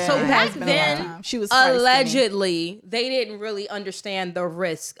long Yeah. So time. back It's been a long then, time. She was quite skinny. allegedly, they didn't really understand the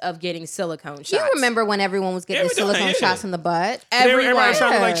risk of getting silicone shots. You remember when everyone was getting Yeah, the we do, silicone yeah. shots in the butt Everybody was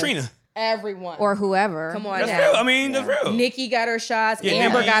trying to look like Yeah. Trina. everyone or whoever? Come on, That's now. real. I mean, that's real. Nikki got her shots. Yeah,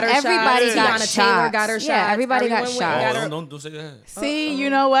 Amber Nikki. got her Everybody shots. got Tiana Taylor shots. got her Yeah, shots. everybody got Everyone went and shots. got her- Don't say that. See, you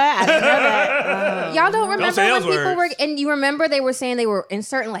know what? I didn't know that. Y'all don't remember say when those people were, words. and you remember they were saying they were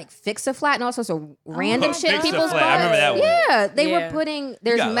inserting like Fix-A-Flat and all sorts of random shit in people's Fix-A-Flat. I remember that butts. one. Yeah, they Yeah. were putting.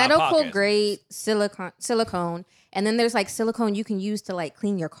 There's got a lot of medical podcasts. grade silicone, and then there's like silicone you can use to like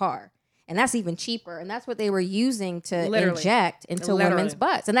clean your car. And that's even cheaper. And that's what they were using to Literally. inject into Literally. women's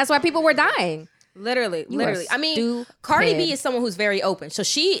butts. And that's why people were dying. Literally. You are I mean, Cardi B is someone who's very open. So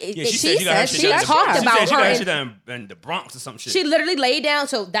she Yeah, she said she got her shit she done. talked She about said she her. got her and- shit done in the Bronx or some shit. She literally laid down.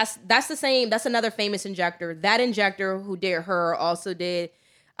 So that's the same. That's another famous injector. That injector who did her also did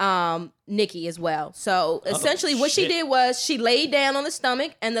Nikki as well. So essentially, what she shit. did was she laid down on the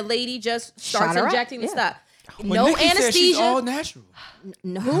stomach, and the lady just starts Shot her up, injecting the yeah. stuff. When No Nikki said she's anesthesia. all natural.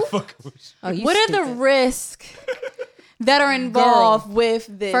 No. Oh, you What are the stupid. risks that are involved with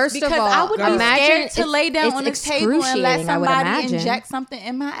this? First of because all, I would be imagine scared to it's- lay down it's on the table and let excruciating, I would somebody imagine. inject something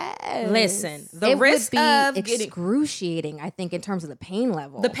in my ass. Listen, the It risk would be of getting excruciating, I think, in terms of the pain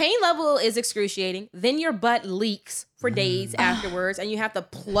level. the pain level is excruciating. Then your butt leaks for days afterwards, and you have to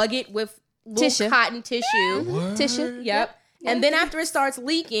plug it with little Tissue. cotton tissue. Tissue. Yep. And then after it starts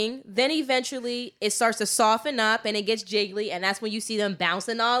leaking, then eventually it starts to soften up and it gets jiggly, and that's when you see them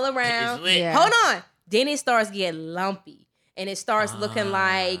bouncing all around. lit. Yeah. Hold on. Then it starts getting lumpy and it starts looking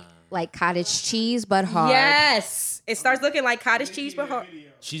like Like cottage cheese, but hard. yes, it starts looking like cottage cheese but hard,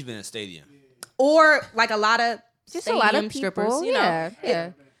 She's been in a stadium. or like a lot of Just a lot of stadium people. strippers. You know,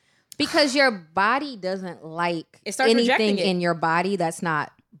 yeah. Because your body doesn't like It starts rejecting anything it. in your body that's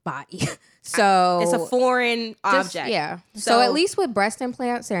not body. So it's a foreign just- object. Yeah. So, So- at least with breast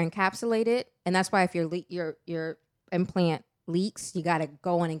implants, they're encapsulated, and that's why if your implant leaks, you got to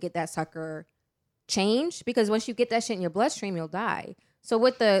go in and get that sucker changed, because once you get that shit in your bloodstream, you'll die. So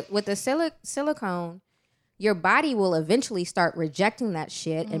with the silicone, your body will eventually start rejecting that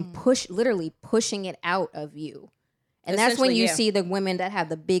shit and literally pushing it out of you. And that's when Essentially, you yeah. see the women that have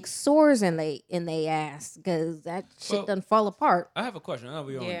the big sores in they ass, because that shit Well, doesn't fall apart. I have a question. I know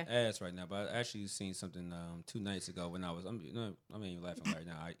we're on Yeah. ass right now, but I actually seen something 2 nights ago when I was. I'm not even laughing right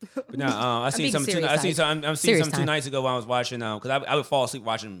now. But now I seen being something. serious, I seen Ike. something. I'm seeing Serious something 2 time. nights ago when I was watching. Because I would fall asleep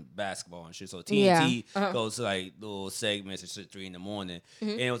watching basketball and shit. So Yeah. TNT goes to like little segments at shit 3 in the morning,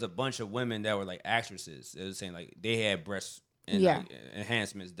 and it was a bunch of women that were like actresses. It was saying like they had breasts. And Yeah. like,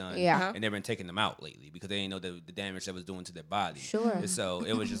 enhancements done, Yeah. and they've been taking them out lately because they didn't know the damage that was doing to their body. Sure. And so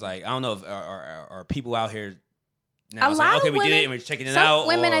it was just like I don't know if are people out here now A it's lot like, of okay, we get it women- and we're checking it Some out.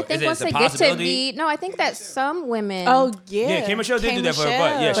 women, or I think, is it once a they get to possibility? be, no, I think that some women. Oh yeah. Yeah, K. Michelle did K. do that for her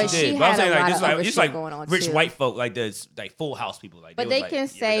butt. Yeah, Michelle. But she she did. But I'm had saying a like lot this of like other just shit like going on, rich too. white folk like this like Full House people like. But was they like, can yeah,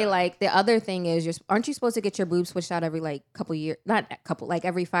 say we're like the other thing is, aren't you supposed to get your boobs switched out every like couple years? Not a couple, like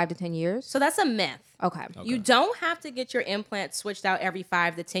every 5 to 10 years. So that's a myth. Okay. You don't have to get your implant switched out every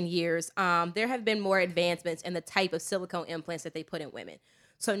 5 to 10 years. There have been more advancements in the type of silicone implants that they put in women.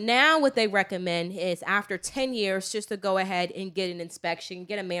 So now what they recommend is after 10 years just to go ahead and get an inspection,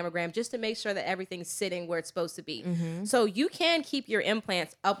 get a mammogram just to make sure that everything's sitting where it's supposed to be. So you can keep your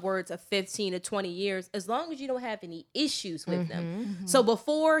implants upwards of 15 to 20 years as long as you don't have any issues with them. So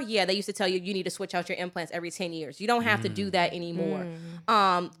before, they used to tell you need to switch out your implants every 10 years. You don't have to do that anymore.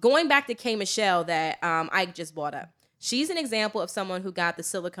 Going back to K. Michelle that Ike just brought up. She's an example of someone who got the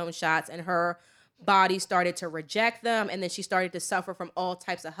silicone shots and her body started to reject them, and then she started to suffer from all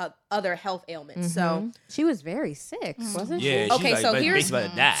types of other health ailments. So she was very sick, wasn't Yeah, she? okay, so here's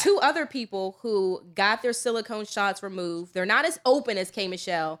about to die. 2 other people who got their silicone shots removed. They're not as open as K.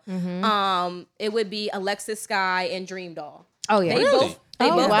 Michelle. It would be Alexis Sky and Dream Doll. Oh yeah. They both got their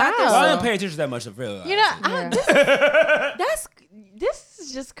Well, I silicone. didn't pay attention that much to real life. You know, this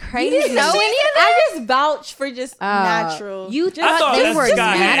is just crazy. didn't know any of I just vouch for just natural. You I just thought they that's were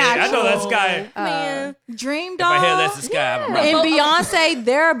Sky had it. I natural. know that's Sky. Man, Dream If I hear Doll that's the Sky, I'm right. and Beyonce,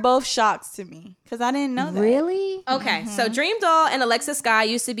 they're both shocks to me because I didn't know that. Really? okay, so Dream Doll and Alexis Sky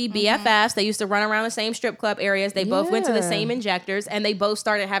used to be BFFs. They used to run around the same strip club areas. They both went to the Yeah. same injectors, and they both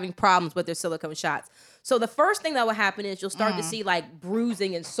started having problems with their silicone shots. So the first thing that will happen is you'll start to see like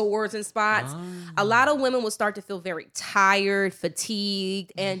bruising and sores and spots. A lot of women will start to feel very tired,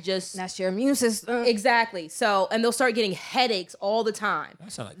 fatigued, and just That's your immune system. exactly. So, and they'll start getting headaches all the time.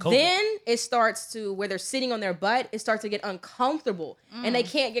 That sound like COVID. Then it starts to where they're sitting on their butt, it starts to get uncomfortable and they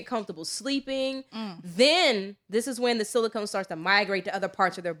can't get comfortable sleeping. Then this is when the silicone starts to migrate to other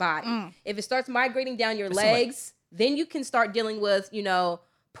parts of their body. If it starts migrating down your legs, then you can start dealing with,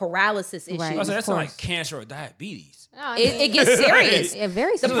 paralysis issues. Right. I said, that Of sounds like course. cancer or diabetes. It gets serious. Yeah,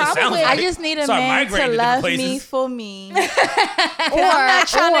 very The serious. problem sounds with like I just need a Start man migrating to to love different me places. for me. I'm not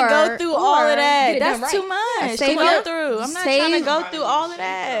trying to go through all of that. get it done That's right. too much to Save go your- through. I'm not save- trying to go through all of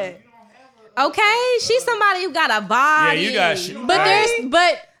that. Okay, she's somebody who got a Yeah, body. you got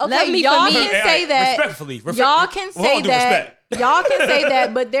But Love me for y'all me. can say that. Respectfully. Y'all can with all say due that. respect. Y'all can say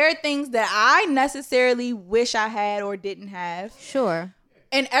that, but there are things that I necessarily wish I had or didn't have, Sure.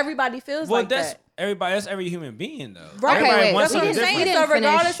 and everybody feels Well, like that's that. everybody. That's every human being, though. Right. Everybody wait, wants That's what I'm something saying. different. So didn't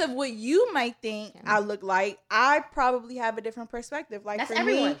regardless finish. of what you might think I look like, I probably have a different perspective. Like That's for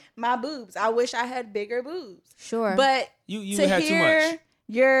everyone. me, my boobs. I wish I had bigger boobs. Sure. But You to had too hear much.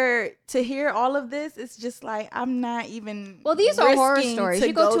 to hear all of this, it's just like I'm not even. Well, these are horror risking stories.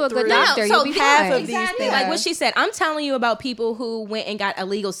 You go to a good through doctor, so you'll be half fine. of these Exactly. things. Like what she said, I'm telling you about people who went and got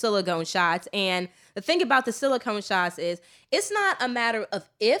illegal silicone shots. And the thing about the silicone shots is it's not a matter of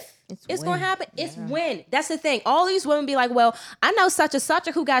if it's when. going to happen. It's when. That's the thing. All these women be like, well, I know such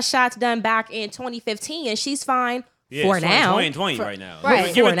a who got shots done back in 2015 and she's fine Yeah, for it's now. 2020 right now.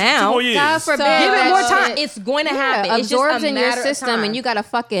 Right. Give For it now. 2 more years. God forbid. Give it that more shit- time. It's going to happen. It's just absorbs a in your matter of system, time. and you got a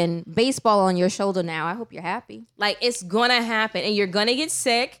fucking baseball on your shoulder now. I hope you're happy. Like it's gonna happen, and you're gonna get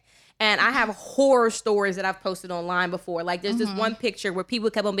sick. And I have horror stories that I've posted online before. Like there's this one picture where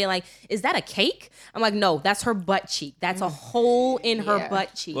people kept on being like, "Is that a cake?" I'm like, "No, that's her butt cheek. That's a hole in her Yeah.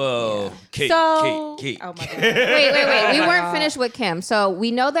 butt cheek." Whoa. Cake, So- cake, cake. Oh my god. Wait. We weren't finished with Kim. So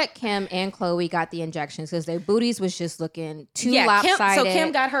we know that Kim and Chloe got the injections because their booties was just looking too Kim, lopsided. so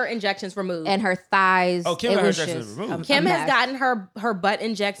Kim got her injections removed. and her thighs. Oh, Kim it got her was injections just removed. Kim a has mess. gotten her butt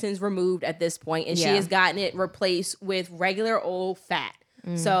injections removed at this point, and she Yeah. has gotten it replaced with regular old fat.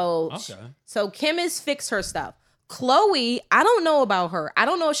 So, Okay. so Kim has fixed her stuff. Chloe, I don't know about her. I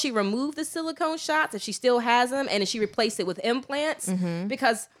don't know if she removed the silicone shots, if she still has them, and if she replaced it with implants,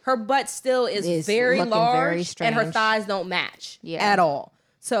 because her butt still is Is very looking large, very and her strange. thighs don't match Yeah. at all.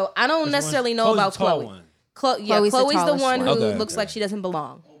 So I don't necessarily know Chloe's about the tall Chloe. one. Chloe's Chloe's the the tallest one who one. Okay, looks okay. like she doesn't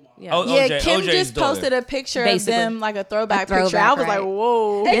belong. Yeah. Oh, Yeah, OJ, Kim OJ's just daughter. posted a picture Basically. of them, like a throwback, A throwback, picture. I was right. like,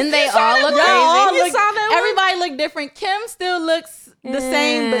 whoa. Didn't they You saw all that look one? crazy? You look- saw that one? everybody look different. Kim still looks the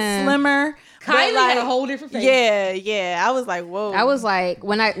same but Yeah. slimmer. But Kylie like, had a whole different face. Yeah. I was like, whoa. I was like,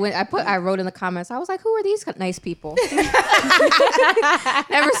 when I wrote in the comments, I was like, who are these nice people?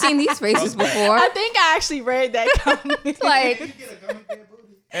 Never seen these faces before. I think I actually read that comment. Like,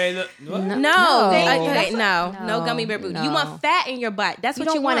 Hey, look. What? No, No. okay, no No. gummy bear booty. No. You want fat in your butt. That's you what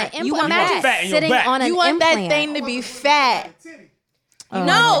you don't want want. to You want implant. fat in your Sitting back. on an You want implant. that thing to be fat.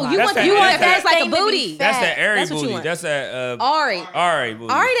 No, you That's want that- you want that's that as like a thing to be booty. That's that airy That's what you booty. want. That's that Ari. Ari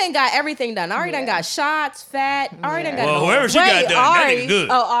booty. Ari done got everything done. Ari done got shots, fat. Ari done got it Well, all. whoever she got done, that nigga good.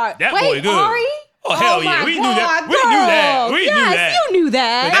 Oh, Ari. That Wait, boy good. Ari? Oh, hell yeah. my We knew that. God, We knew that. girl. We knew Yes, that. you knew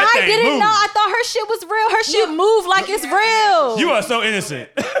that. That I thing didn't moved. know. I thought her shit was real. Her shit moved like it's real. You are so innocent.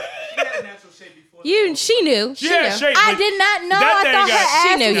 She knew. She Yeah, knew. shape. I but did not know. that I thing thought got- her ass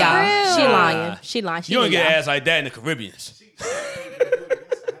She knew, was y'all. real. She lying. She lying. She You don't knew, get y'all. ass like that in the Caribbean.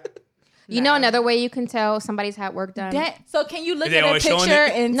 You know another way you can tell somebody's had work done? So can you look They at a always showing picture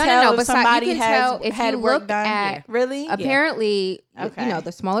it? and No, tell if besides, somebody you can has tell if had you work look done? at Really? Apparently, Okay. you know,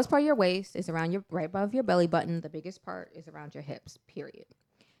 the smallest part of your waist is around your right above your belly button. The biggest part is around your hips. Period.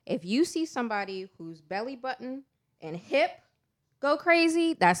 If you see somebody whose belly button and hip go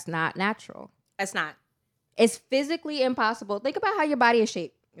crazy, that's not natural. That's not. It's physically impossible. Think about how your body is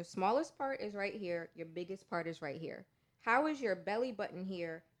shaped. Your smallest part is right here. Your biggest part is right here. How is your belly button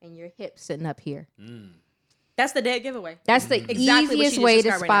here and your hip sitting up here? That's the dead giveaway. That's the Exactly what she easiest just way to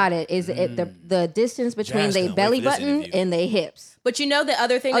described right spot now. it. Is it the distance between Jazz their couldn't wait belly for this button interview. and their hips. But you know the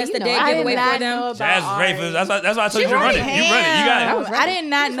other thing Oh, that's you the know, dead I did giveaway not for them? know about Jazz is ready for this. That's why I told you to run it. You run it. You got it. Right. I did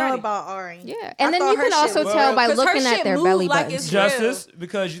not know ready. about Ari. Yeah, I and then thought you her can shit also was tell real. by 'Cause her looking at shit their move belly like buttons. it's real. Justice,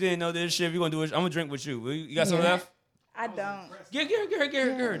 because you didn't know this shit, we're gonna do it. I'm gonna drink with you. You got something Yeah. left? I don't. Get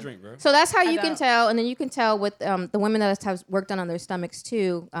her a drink, bro. So that's how you can don't. tell, and then you can tell with the women that have work done on their stomachs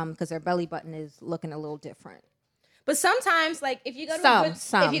too, because their belly button is looking a little different. But sometimes, like if you go to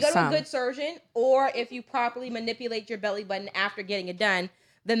Some. a good surgeon, or if you properly manipulate your belly button after getting it done,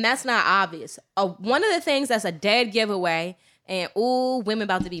 then that's not obvious. One of the things that's a dead giveaway, and women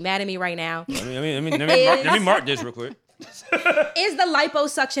about to be mad at me right now, Let me mark this real quick. is the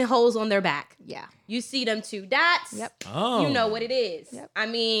liposuction holes on their back. Yeah. You see them 2 dots. Yep. Oh. You know what it is. Yep. I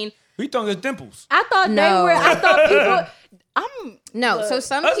mean, We thought it was dimples. I thought they No. were. I thought people. No, so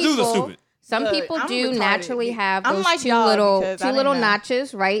some Us dudes are people, stupid. some Look, people I'm do retarded. naturally have I'm those like two y'all little because I didn't know.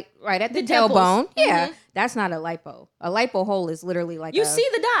 notches right at the, The dimples. tailbone. Yeah, Mhm. that's not a lipo. A lipo hole is literally like you a, see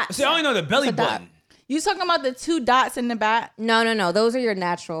the dots. See, I only know the belly It's a dot. button. You talking about the 2 dots in the back? No. Those are your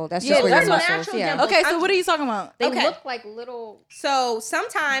natural. That's Yeah, just where your those are muscles. natural Yeah. dimples. Okay, so what are you talking about? They Okay. look like little. So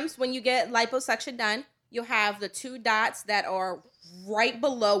sometimes when you get liposuction done, you'll have the 2 dots that are right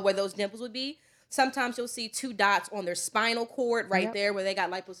below where those dimples would be. Sometimes you'll see 2 dots on their spinal cord right Yep. there where they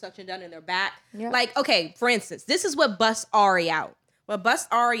got liposuction done in their back. Yep. Like, okay, for instance, this is what busts Ari out. What busts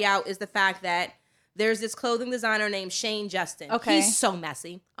Ari out is the fact that there's this clothing designer named Shane Justin. Okay. He's so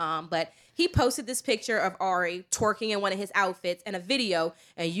messy. But he posted this picture of Ari twerking in one of his outfits and a video,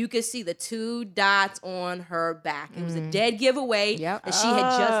 and you could see the 2 dots on her back. It was a dead giveaway, Yep. and she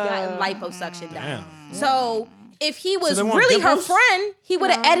had just gotten liposuction done. Damn. So if he was they want really her dimples? friend, he would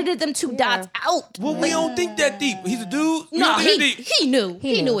have edited them 2 dots out. Well, we don't think that deep. He's a dude. We No, don't think that he deep. knew.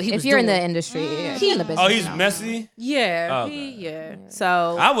 He knew what he if was you're doing. in the industry, yeah, if you're in the business. Oh, he's you know. messy. Yeah, Okay. yeah.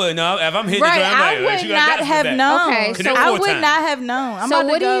 So I wouldn't know if I'm hitting Right, the joint. I I'm like, would she got not dots in the have back. known. Okay, Connect I four would times. not have known. I'm So about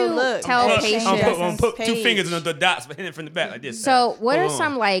what to do go you look. tell at patients? Shane I'm Justin's put 2 page. fingers in the dots, but hit it from the back like this. So, what are Hold on.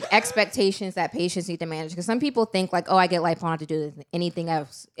 some like expectations that patients need to manage? Because some people think like, oh, I get lipo, I don't have to do anything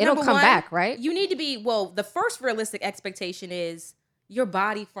else. It'll Number come one, back, right? You need to be, the first realistic expectation is your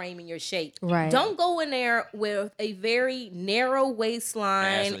body frame and your shape. Right. Don't go in there with a very narrow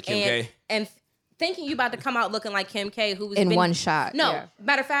waistline Ass like Kim K. and thinking you about to come out looking like Kim K, who's In been, one shot. No, yeah.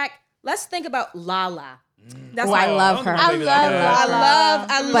 matter of fact, let's think about Lala. That's Oh, I like- love her. I love Lala.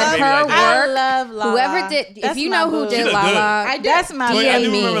 I But love Baby her like that. I work, love Lala. whoever did, if That's you my know who boo. She did look good. Lala, I do. That's my Wait, I do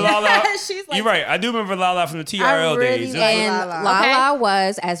DM me. remember Lala. She's like, You're right. I do remember Lala from the TRL I really days. love and Lala. Lala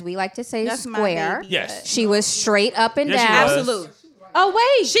was, as we like to say, That's my square. baby. Yes. She was straight up and Yes, she down. was. absolute.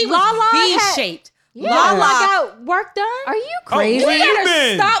 Oh wait, She was Lala had- V-shaped. Yeah. Lala got work done. Are you Oh, crazy? where you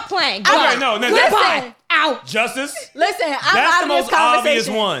been? Stop playing. Okay, no, Listen. that's Out. Justice. Listen, I'm That's out the of most this conversation. obvious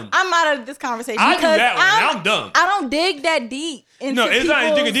one. I'm out of this conversation I do because that one. I'm dumb. I don't dig that deep. Into No, it's not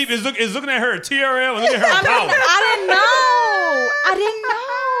people's- digging deep. It's looking at her TRL and looking at her I power. didn't know. I didn't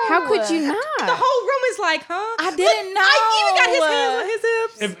know. How could you not? The whole room is like, huh? I didn't know. I even got his hands on his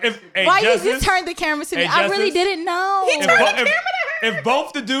hips. If hey, Why Justice, you just turned the camera to me? Hey, I really Justice. didn't know. if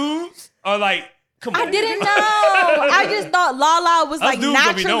both the dudes are like, come on. I didn't know. I just thought Lala was Us like dudes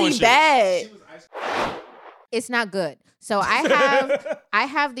don't be knowing naturally shit. bad. It's not good. So I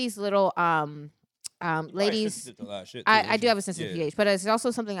have these little ladies. I do have a sensitive pH, but it's also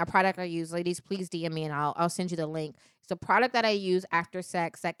a product I use. Ladies, please DM me and I'll send you the link. It's a product that I use after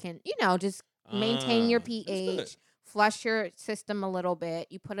sex that can, just maintain your pH, flush your system a little bit.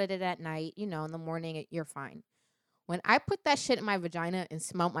 You put it in at night, in the morning, you're fine. When I put that shit in my vagina and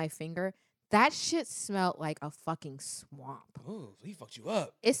smelled my finger, that shit smelled like a fucking swamp. Oh, he fucked you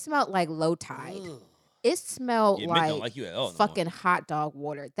up. It smelled like low tide. Ugh. It smelled Yeah, men don't like like you at all no more. fucking hot dog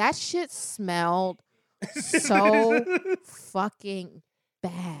water. That shit smelled so fucking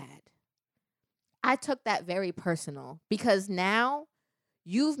bad. I took that very personal because now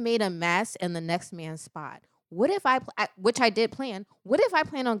you've made a mess in the next man's spot. What if which I did plan, what if I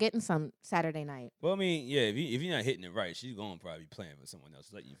plan on getting some Saturday night? Well, I mean, yeah, if you're not hitting it right, she's going to probably be playing with someone else.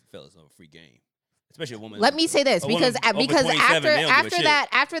 Let you fellas have a free game. especially a woman. Let me say this A because woman over because 27, after they don't give a after shit.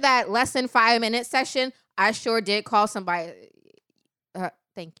 after that less than 5 minute session, I sure did call somebody.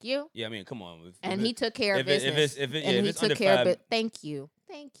 Thank you. Yeah, I mean, come on. And he took care of if it- business. if it- yeah, and if he it's took under care of 5 it. Thank you.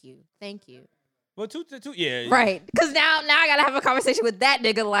 Thank you. Thank you. Well, two, yeah. Right. Because now I gotta have a conversation with that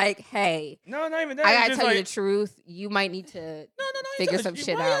nigga. Like, hey, No, not even that. I It's gotta just tell you like, the truth. You might need to No, you figure tell some the-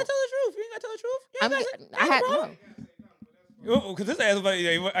 shit why you gotta out. tell the truth? You ain't gotta tell the truth. You I'm, ain't I gotta, had bro. no. Because this ass was like,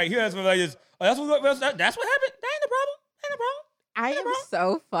 he asked me like this. Oh, that's what happened. That ain't the problem. Ain't the problem. I am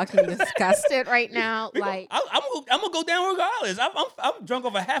so fucking disgusted right now. Like, I'm gonna go down regardless. I'm drunk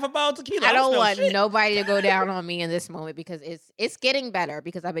off a half a bottle of tequila. I don't smell want shit. nobody to go down on me in this moment because it's getting better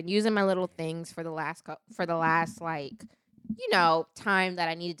because I've been using my little things for the last like, you know, time that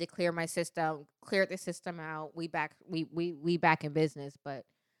I needed to clear my system, clear the system out. We back in business, but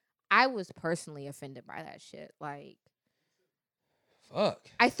I was personally offended by that shit. Like, Fuck.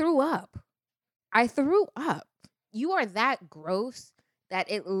 I threw up. You are that gross that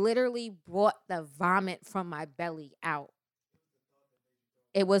it literally brought the vomit from my belly out.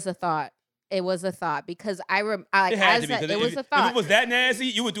 It was a thought. Because It had to be. 'Cause it was a If thought. it was that nasty,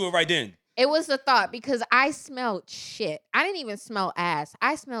 you would do it right then. It was a thought because I smelled shit. I didn't even smell ass.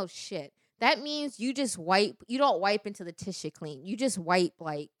 I smelled shit. That means you just wipe. You don't wipe into the tissue clean. You just wipe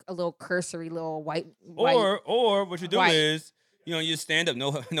like a little cursory little wipe. Or what you do Wipe. is, you know, you just stand up,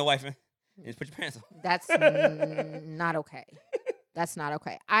 no wifing, and just put your pants on. That's not okay. That's not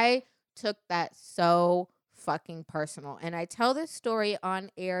okay. I took that so fucking personal. And I tell this story on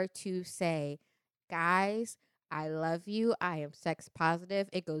air to say, guys, I love you. I am sex positive.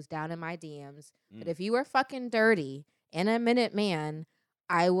 It goes down in my DMs. But if you are fucking dirty and a minute man,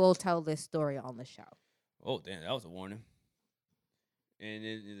 I will tell this story on the show. Oh, damn, that was a warning.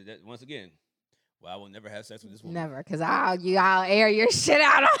 And that, once again, well, I will never have sex with this woman. Never, because I'll air your shit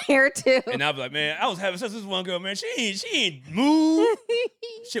out on here too. And I'll be like, man, I was having sex with this one girl, man. She ain't move.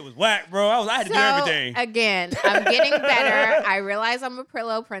 Shit was whack, bro. I had to do everything. Again, I'm getting better. I realize I'm a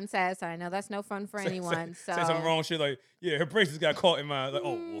Pillow princess. I know that's no fun for anyone. So Say some wrong shit like, yeah, her braces got caught in my, like,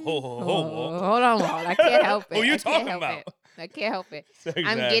 hold on, Walt. I can't help it. Who you I can't talking help about? it. I can't help it. Exactly.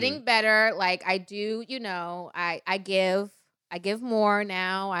 I'm getting better. Like I do, you know, I give more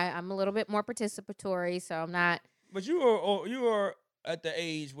now. I'm a little bit more participatory, so I'm not. But you are at the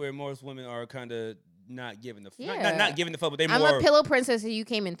age where most women are kind of not giving the not giving the fuck, but they more. I'm a Pillow princess, and you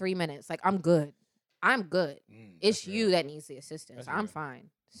came in 3 minutes. Like I'm good. It's you that needs the assistance. I'm fine.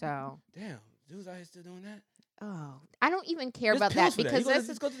 So damn, dudes out here still doing that. Oh, I don't even care There's about pills that for that. because You that's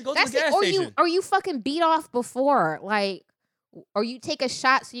just go to the that's gas or station. you fucking beat off before like. Or you take a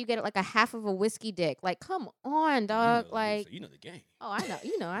shot so you get like a half of a whiskey dick. Like, come on, dog. You know the game. Oh, I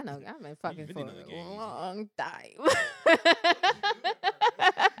know. I know. I've been fucking really for know the game. a long time.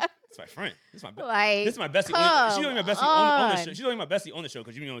 It's my friend. This is my Like, this is my bestie. come She don't even my bestie on the on. show. She's only my bestie on the show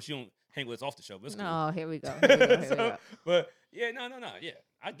because you know she don't hang with us off the show. But it's cool. No, here we go. Here we go. Here we go. But yeah, no. Yeah,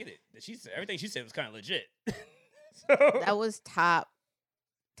 I get it. She said everything she said was kind of legit. That was top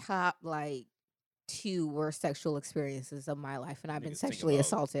like 2 worst sexual experiences of my life, and I've been sexually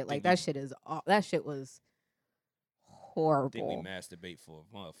assaulted. Like that shit was horrible. I think we masturbate for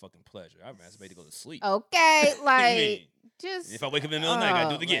motherfucking pleasure. I masturbate to go to sleep. Okay, I like mean, just if I wake up in the middle of the night, I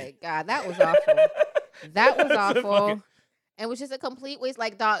gotta do it again. My God, that was awful. That was That's a awful. fucking- It was just a complete waste.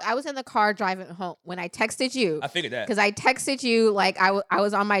 Like, dog, I was in the car driving home when I texted you. I figured that because I texted you like I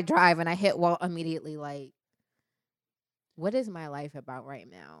was on my drive and I hit Walt immediately like, what is my life about right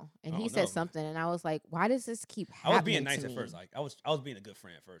now? And he said something, and I was like, why does this keep happening? I was being nice to at me? first. Like I was being a good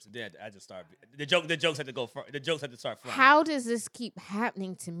friend at first. And then I just started. The jokes had to go. The jokes had to start flying. How does this keep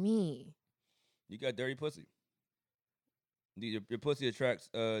happening to me? You got dirty pussy. Your pussy attracts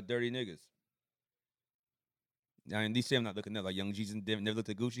dirty niggas. Now, and these say I'm not looking up like Young Jesus never looked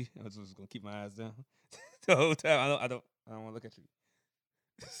at Gucci. I was just gonna keep my eyes down the whole time. I don't want to look at you.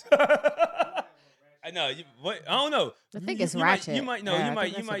 I know. What? I don't know. I think it's ratchet. You might know. Yeah, you I might.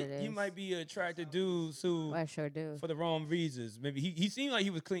 think You that's what might. it You is. might be attracted to dudes who. I sure do. For the wrong reasons. Maybe he seemed like he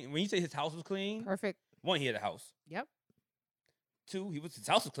was clean. When you say his house was clean, Perfect. 1, he had a house. Yep. 2, his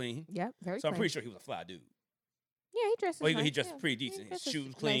house was clean. Yep. Very. So I'm clean. pretty sure he was a fly dude. Yeah, he dresses. Well, he nice. dressed Yeah. pretty He decent. His dresses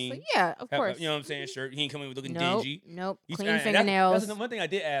shoes clean. nicely. Yeah, of course. You know what I'm saying? Shirt. He ain't coming with looking Nope, dingy. nope. He's- Clean and fingernails. That's the one thing I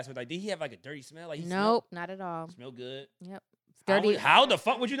did ask. Was like, did he have like a dirty smell? Like he Nope, not at all. smell good. Yep. Dirty. How the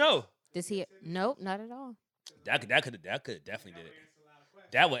fuck would you know? Does he? Nope, not at all. That could definitely did it.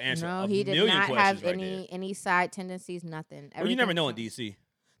 That would answer No, a he did million not questions have right there. any side tendencies. Nothing. Well, you never Everything know was in fine. DC.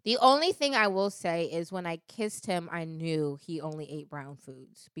 The only thing I will say is when I kissed him, I knew he only ate brown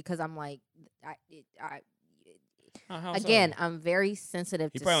foods because I'm like, How again, so? I'm very sensitive.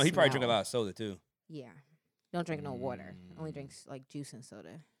 He to probably drink a smell. lot of soda too. Yeah. Don't drink no water. Only drink like juice and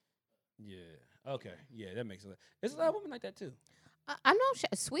soda. Yeah. Okay. Yeah, that makes sense. There's a lot of women like that too. I know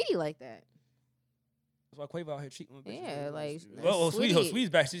Sweetie like that. That's why Quavo out here cheating with bitches. Yeah, like well, Sweetie- Sweetie's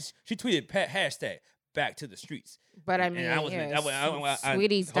back. She tweeted hashtag back to the streets. But I mean, And I was, yeah, I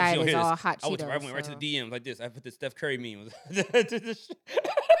Sweetie's hope she diet don't is hear all this. hot I went Cheetos. right to the DMs like this. I put the Steph Curry meme.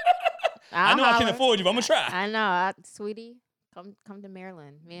 I I'll know I can't holler. afford you, but I'm gonna try. I know, Sweetie. Come to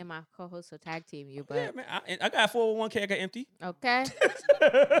Maryland. Me and my co-host will tag team you. But Yeah, man. I got 401k. I got empty. okay.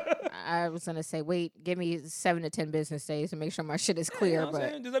 I was gonna say, wait, give me 7 to 10 business days to make sure my shit is You clear. know what I'm but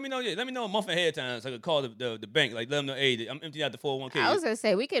saying? Just let me know. Yeah, let me know a month ahead of time so I could call the bank. Like let them know, hey, I'm emptying out the 401k. I was gonna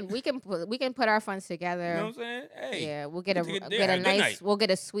say we can put our funds together. You know what I'm saying? Hey, Yeah, we'll get a we can get a good nice. night. We'll get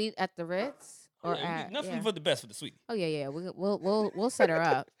a suite at the Ritz or Yeah, at. nothing Yeah. for the best for the sweetie. Oh yeah. We'll set her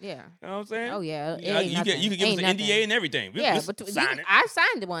up. Yeah. You know what I'm saying? Oh yeah. It You, ain't you nothing. can give us Ain't an nothing. NDA and everything. Yeah, We'll but sign it. I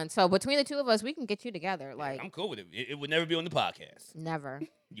signed one, so between the two of us, we can get you together. Like I'm cool with it. It would never be on the podcast. never,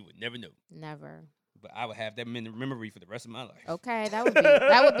 You would never know. never. But I would have that memory for the rest of my life. Okay, that would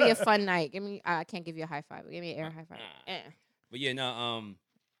be a fun night. Give me. I can't give you a high five. But give me an air high five. But yeah, no,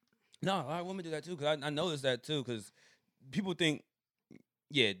 a lot of women do that too. Cause I noticed that too. Cause people think,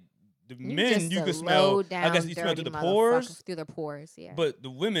 yeah, the men just you a can smell. low I down, guess you smell through dirty the pores. motherfucker. Through the pores, yeah. But the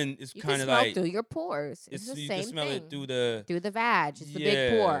women is You kind can of smell like through your pores. It's the you same can smell thing. it through the. Through the vag. It's a big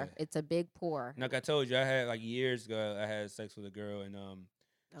pore. Yeah. It's a big pore. Like I told you, I had like years ago. I had sex with a girl, and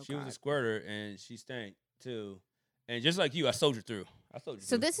she was a God. squirter, and she stank too. And just like you, I soldiered through.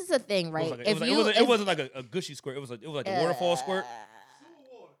 So this is the thing, It right? was like, it wasn't like a gushy squirt. It was like a waterfall squirt.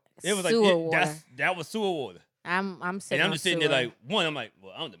 It was like sewer water. that was sewer water. I'm sitting. And I'm on just sitting sewer. there like, one, I'm like,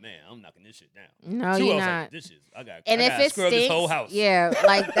 well, I'm the man. I'm knocking this shit down. No, Two, you're I was not. like, this is I got. And I if gotta it scrub stinks, this whole house. yeah,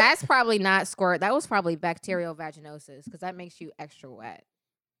 like that's probably not squirt. That was probably bacterial vaginosis because that makes you extra wet.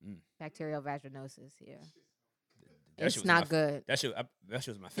 Bacterial vaginosis, yeah. That It's shit was not my- good. That shit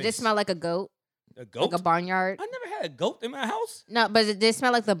was my face. Did it smell like a goat? a goat? Like a barnyard? I never had a goat in my house. No, but did it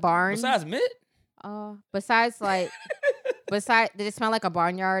smell like the barn? Besides Mitt? Besides did it smell like a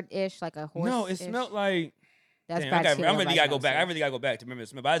barnyard ish, like a horse? No, it smelled like. That's Damn, I bacterial really gotta go back. I vaginosis. really gotta go back to remember the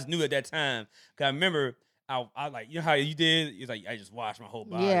smell. But I just knew at that time. Cause I remember I like, you know how you did? It's like I just washed my whole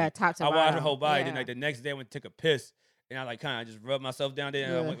body. Yeah, top to I washed my bottom. whole body. Then Yeah. like the next day I went to take a piss, and I like kind of just rubbed myself down there,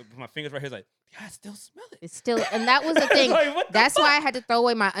 and I Yeah. went, put my fingers right here. It's like, yeah, I still smell it. It's still, and that was the thing. Like, what the That's why I fuck? had to throw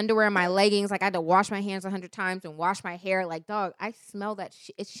away my underwear and my leggings. Like I had to wash my hands 100 times and wash my hair. Like, dog, I smell that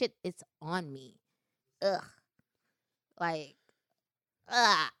shit. It's on me. Ugh. Like,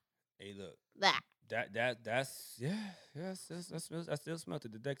 Hey, look. that. That's I still smelled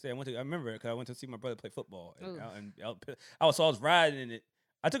it the next day. I remember it because I went to see my brother play football, and I was riding in it.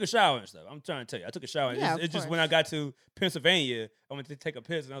 I took a shower and stuff. I'm trying to tell you, I took a shower. Yeah, It's just when I got to Pennsylvania, I went to take a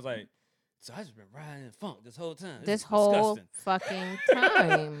piss, and I was like, so I just been riding in funk this whole time. This is whole disgusting. fucking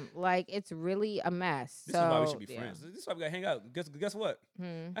time. Like, it's really a mess. This so, is why we should be yeah. friends. This is why we gotta hang out. Guess what?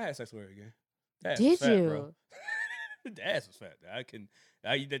 Hmm. I had sex with her again. The ass Did was fat, you? Bro. The ass was fat.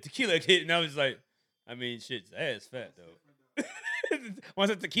 The tequila hit, and I was like, I mean, shit, the ass fat though. Once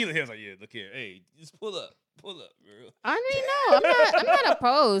the tequila hit, I was like, yeah, look here, hey, just pull up, bro. I mean, no, I'm not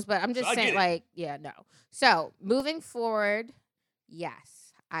opposed, but I'm just I get saying, it. like, yeah, no. So moving forward,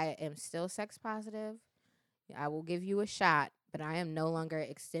 yes, I am still sex positive. I will give you a shot, but I am no longer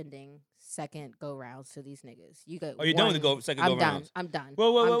extending second go rounds to these niggas. You got. Are you done with the second go rounds? I'm done.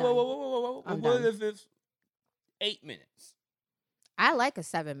 Whoa. I'm What done. if it's 8 minutes? I like a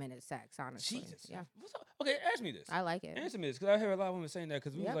 7-minute sex, honestly. Jesus. Yeah, What's up? Okay, ask me this. I like it. Answer me this, because I hear a lot of women saying that,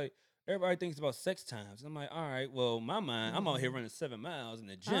 because we Yep. was like, everybody thinks about sex times. And I'm like, all right, well, my mind, I'm out here running 7 miles in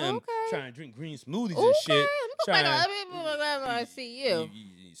the gym, Okay. trying to drink green smoothies Okay, and shit. I see you.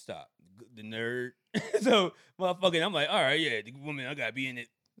 You stop. The nerd. So, motherfucking, I'm like, all right, yeah, the woman, I gotta be in it.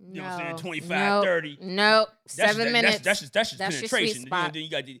 You know what I'm saying? 25, 30. Nope. That's 7 minutes. That's just That's your sweet penetration. spot. Then you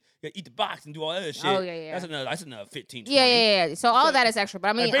got to eat the box and do all that other shit. Oh, yeah. That's another 15, 20. Yeah. So all of that is extra, but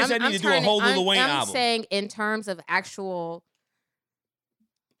I mean, basically, I need to do a whole Lil Wayne I'm album. saying in terms of actual,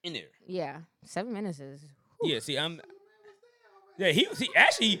 In there. yeah, 7 minutes is. Yeah, see,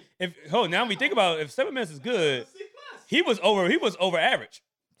 actually, now we think about it, if 7 minutes is good, he was over average.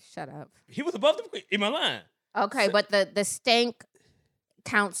 Shut up. He was above the in my line. Okay, but the stank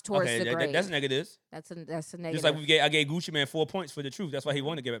counts towards Okay, the grade. that's negatives. That's a negative. Just like I gave Gucci Man 4 points for the truth. That's why he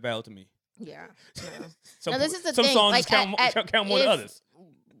wanted to give it back to me. Yeah. Some, Now, this is the some thing, songs like, count more than if- others.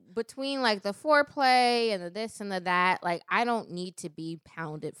 Between like the foreplay and the this and the that, like I don't need to be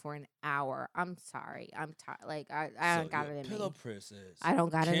pounded for an hour. I'm sorry. I'm tired. Like I don't got it in me. Pillow princess. I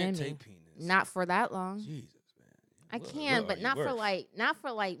don't got it in Can't me. take penis. Not for that long. Jesus, man. I Where can, are but you not for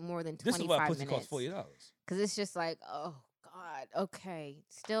worth? like more than This is why 25 pussy costs minutes. $40. Cause it's just like, oh God, okay,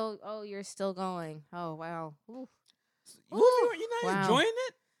 still, oh, you're still going. Oh wow. Oof. You're not Wow. enjoying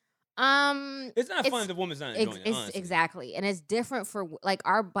it. It's not fun if the woman's not enjoying it. Honestly. Exactly, and it's different for like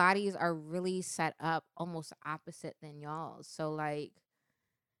our bodies are really set up almost opposite than y'all's. So like,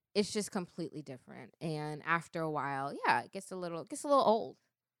 it's just completely different. And after a while, yeah, it gets a little old.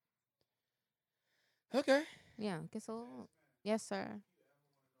 Okay. Yeah, it gets a little old. Yes, sir.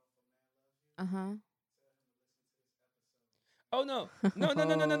 Uh-huh. Oh no.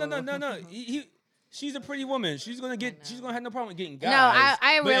 No. She's a pretty woman. She's gonna have no problem getting guys. No,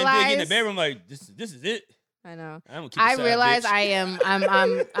 I but then getting in the realize- bedroom like this is it. I know. I'm gonna keep I a side realize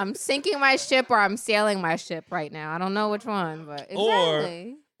bitch. I'm sinking my ship or I'm sailing my ship right now. I don't know which one, but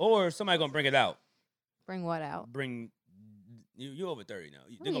exactly. Or somebody gonna bring it out. Bring what out? Bring you over 30 now.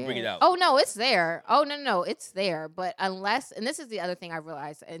 They're gonna bring it out. Oh no, it's there. Oh no, it's there. But unless, and this is the other thing I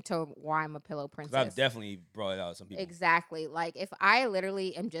realized into why I'm a pillow 'Cause princess. I've definitely brought it out to some people. Exactly. Like if I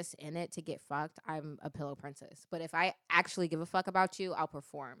literally am just in it to get fucked, I'm a pillow princess. But if I actually give a fuck about you, I'll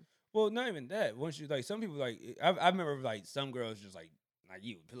perform. Well, not even that. Once you like, some people like, I remember like some girls just like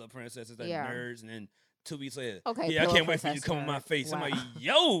you, pillow princesses, like Yeah. nerds, and then 2 weeks later, Okay, yeah, I pillow can't wait for you to princess come on my nerd. face. I'm Wow. like,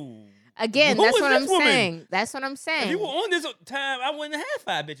 yo. Again, who that's is what this I'm woman? saying. That's what I'm saying. If you were on this time, I wouldn't have had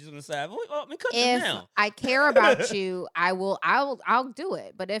 5 bitches on the side. I mean, cut them If down. I care about you, I'll do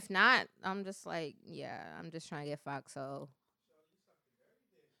it. But if not, I'm just like, yeah, I'm just trying to get fucked. So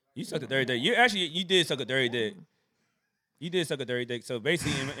You sucked a dirty dick. You did suck a dirty dick. You did suck a dirty dick. So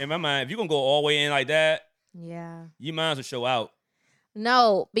basically, in my mind, if you're gonna go all the way in like that, yeah. you might as well show out.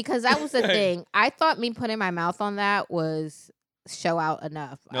 No, because that was the thing. I thought me putting my mouth on that was show out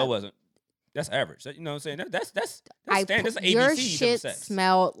enough. No, it wasn't. That's average. You know what I'm saying? That's I standard. That's pu- ABC your for shit sex.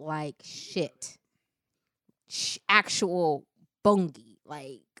 smelled like shit. Actual bungy,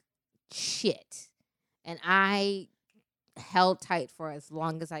 like shit. And I held tight for as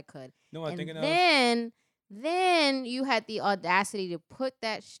long as I could. No, I'm and thinking of. then you had the audacity to put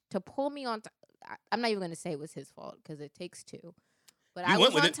that to pull me on. I'm not even going to say it was his fault because it takes two. But You I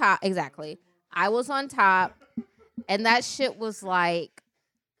went was with on it. top. Exactly. I was on top, and that shit was like.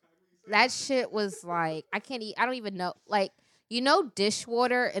 That shit was like I can't eat. I don't even know. Like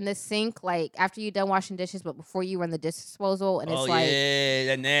dishwater in the sink. Like after you done washing dishes, but before you run the dish disposal, and it's like yeah,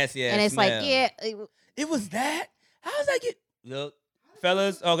 that nasty ass and it's smell. like yeah. It was that. How's that get? Look,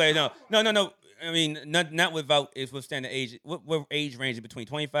 fellas. Okay, no. I mean, not without it's withstanding age. What age range is between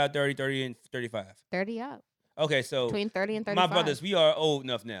 25, 30 and 35? 30 up. Okay, so Between 30 and 35. my brothers, we are old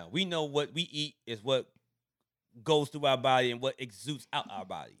enough now. We know what we eat is what goes through our body and what exudes out our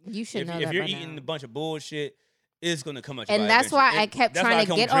body. You should know if that you're by eating now. a bunch of bullshit, it's gonna come out your And body that's why eventually. I kept That's why trying I to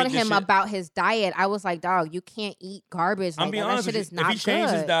come get drink on this him shit. about his diet. I was like, dog, you can't eat garbage I'm like being that. That honest shit with is you. not If he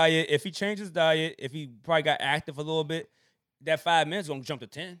changed his good. diet, if he probably got active a little bit, that 5 minutes gonna jump to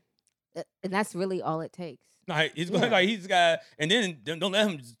 10. And that's really all it takes. Like he's going Yeah. like he's got, and then don't let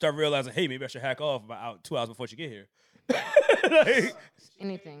him start realizing, hey, maybe I should hack off about 2 hours before you get here. Like,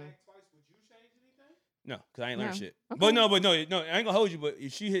 Anything. no, because I ain't learned No. shit. Okay. But no, I ain't gonna hold you. But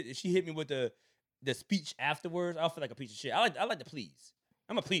if she hit me with the speech afterwards, I'll feel like a piece of shit. I like to please.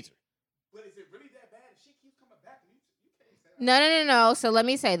 I'm a pleaser. But is it really that bad? If she keeps coming back, you can't say that. No. So let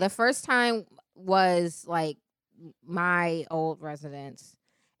me say, the first time was like my old residence,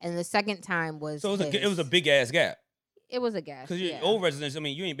 and the second time was So it was a his. big ass gap. It was a guess. Because your Yeah. old residence, I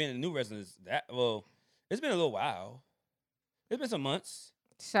mean, you ain't been in the new residence that well. It's been a little while. It's been some months.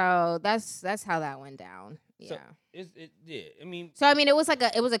 So that's how that went down. So Yeah. yeah. I mean, So I mean, it was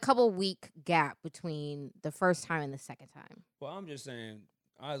a couple week gap between the first time and the second time, well, I'm just saying.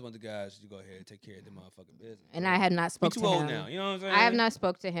 I always want the guys to go ahead and take care of their motherfucking business. and bro. I had not We spoke too to old him. now. You know what I'm saying? I have not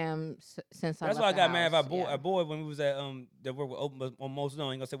spoke to him since I That's left why I the got mad at house. our boy when we was at that worked with Open on most known.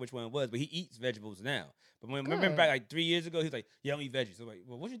 I ain't gonna say which one it was, but he eats vegetables now. But when remember Good. back like 3 years ago, he was like, "Yeah, I don't eat veggies." So I'm like,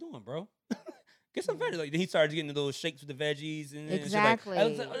 "Well, what you doing, bro? Get some veggies." Like, then he started getting the little shakes with the veggies and shit Exactly. Like, I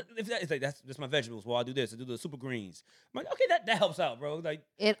was like, it's like that's my vegetables. Well, I do this. I do the super greens. I'm like, okay, that helps out, bro. Like,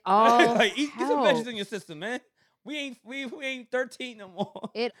 It all like get some veggies helps. in your system, man. We ain't 13 no more.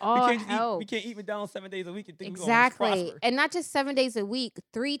 It all we helps. can't eat McDonald's 7 days a week and think Exactly, we gonna prosper. and not just 7 days a week,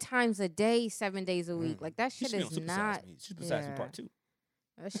 3 times a day, 7 days a week. Like that She shit should be on is Supersize not. Me. Supersize Me part 2.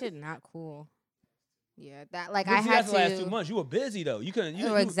 That shit not cool. Yeah, that like But I see, had that's to. the last 2 months. You were busy though. You couldn't.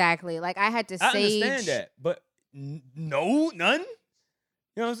 Oh, exactly. Like I had to I sage. understand that, but none.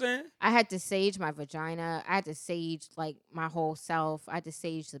 You know what I'm saying? I had to sage my vagina. I had to sage like my whole self. I had to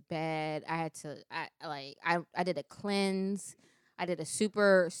sage the bed. I had to. I did a cleanse. I did a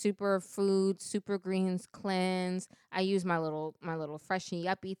super food, super greens cleanse. I used my little fresh and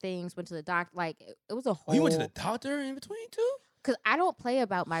yuppie things. Went to the doctor. Like it was a whole. Oh, you went to the doctor in between too? Because I don't play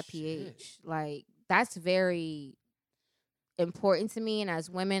about my pH. Like that's very important to me. And as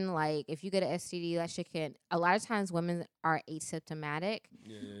women, like if you get an STD, that shit can. A lot of times, women are asymptomatic,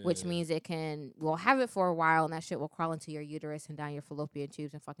 which means it can. We'll have it for a while, and that shit will crawl into your uterus and down your fallopian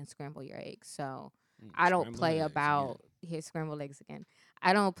tubes and fucking scramble your eggs. So I don't play about here's scrambled eggs again.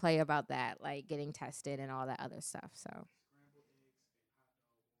 I don't play about that, like getting tested and all that other stuff. So.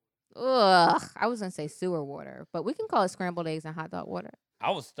 Ugh, I was gonna say sewer water, but we can call it scrambled eggs and hot dog water.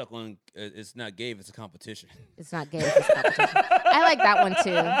 I was stuck on it's not gay if it's a competition. It's not gay if it's a competition. I like that one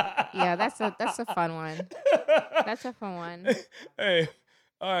too. Yeah, that's a fun one. That's a fun one. Hey,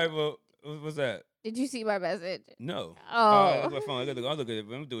 all right, well, what's that? Did you see my message? No. Oh. Look at my phone. I'll look at it. I'm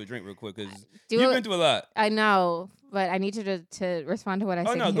gonna do a drink real quick because Do you've it. been through a lot. I know, but I need you to respond to what I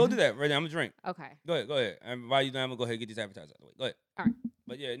said. Oh no, here. go do that right now. I'm gonna drink. Okay. Go ahead. And while you done, I'm gonna go ahead and get these advertisers out of the way. Go ahead. All right.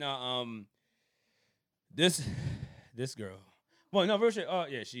 But yeah, no, this girl. Well, no, real shit. Oh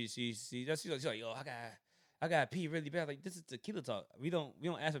yeah, she's like, yo, I got pee really bad. Like this is tequila talk. We don't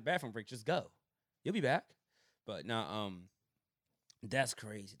ask for bathroom break. Just go. You'll be back. But now, that's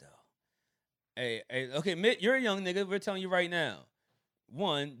crazy though. Hey, okay, Mitt, you're a young nigga. We're telling you right now.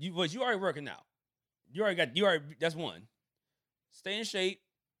 One, you already working out. You already that's one. Stay in shape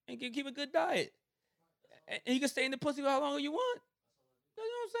and keep a good diet. And you can stay in the pussy for how long you want. You know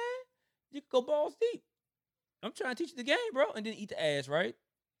what I'm saying? You can go balls deep. I'm trying to teach you the game, bro. And then eat the ass, right?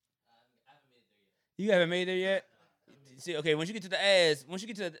 You haven't made there yet? See, okay, once you get to the ass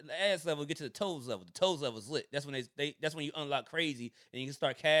level, get to the toes level. The toes level is lit. That's when that's when you unlock crazy and you can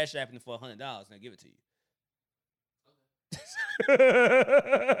start cash apping for $100 and I give it to you.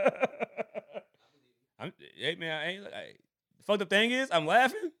 Hey man, the fucked up thing is I'm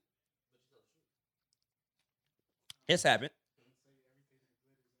laughing. It's happened.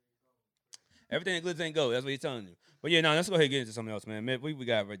 Everything that glitters ain't gold. That's what he's telling you. But yeah, let's go ahead and get into something else, man. We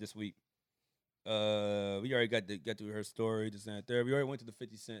got right this week. We already got through her story, this and that there. We already went to the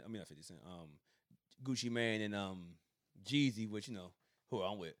 50 Cent. I mean not 50 Cent. Gucci Mane and Jeezy, which who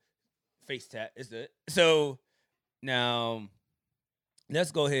I'm with. Face tat. It's it. So now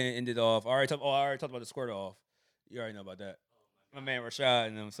let's go ahead and end it off. I already talked about the squirt off. You already know about that. My man Rashad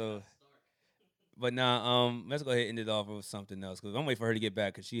and them. So. But now, let's go ahead and end it off with something else because I'm waiting for her to get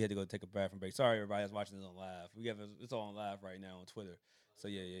back because she had to go take a bathroom break. Sorry, everybody that's watching this on live. It's all on live right now on Twitter. So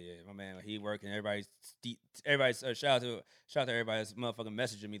yeah. My man, he working. Everybody's shout out to everybody that's motherfucking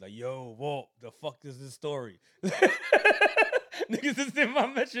messaging me like, yo, Walt, the fuck is this story? Niggas is in my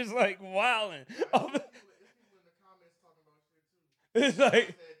message like wilding. It's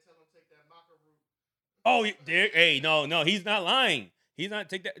like, oh, hey, no, he's not lying. He's not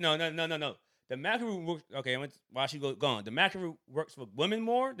take that. No. The macaroon works. Okay, while she gone, the macaroon works for women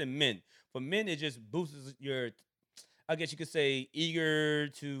more than men. For men, it just boosts your, I guess you could say, eager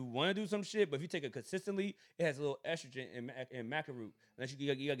to want to do some shit. But if you take it consistently, it has a little estrogen in macaroon. Unless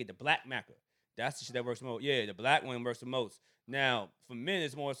you gotta get the black maca. That's the shit that works the most. Yeah, the black one works the most. Now, for men,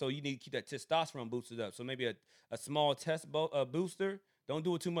 it's more so you need to keep that testosterone boosted up. So maybe a small test booster. Don't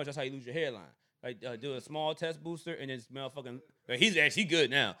do it too much. That's how you lose your hairline. Like do a small test booster and then motherfucking. He's actually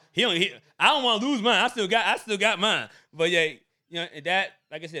good now. I don't want to lose mine. I still got mine. But yeah, that,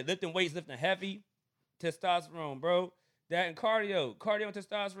 like I said, lifting weights, lifting heavy, testosterone, bro. That and cardio and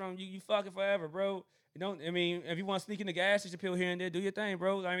testosterone. You fucking forever, bro. If you want to sneak in the gas station pill here and there, do your thing,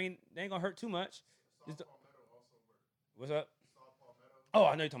 bro. I mean, they ain't gonna hurt too much. What's up? Oh,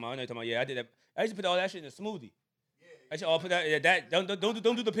 I know you're talking about. Yeah, I did that. I used to put all that shit in a smoothie. I should all put that. Don't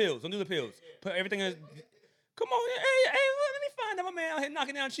do the pills. Don't do the pills. Put everything in. Come on, hey, let me find out my man out here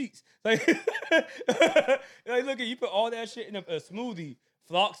knocking down cheeks. Like, look at you put all that shit in a smoothie.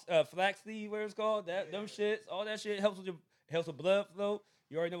 Flaxseed, whatever it's called. Them shits, all that shit helps with blood flow.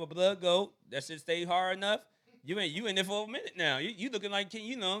 You already know where blood go. That shit stay hard enough. You in there for a minute now. You looking like King.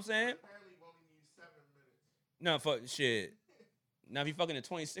 You know what I'm saying? Apparently, we only need 7 minutes. No, fuck shit. Now if you fucking a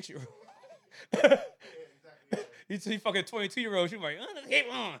 26-year-old. You fucking 22-year-old. She like,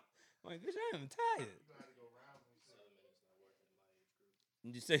 keep on. I'm like, bitch, I am tired.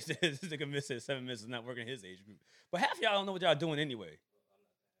 You say this nigga missed 7 minutes is not working his age group. But half of y'all don't know what y'all doing anyway.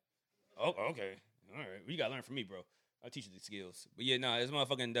 Oh, okay. All right. Well, you gotta learn from me, bro. I'll teach you the skills. But yeah, it's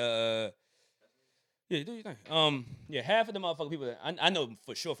motherfucking yeah, do your thing. Yeah, half of the motherfucking people I know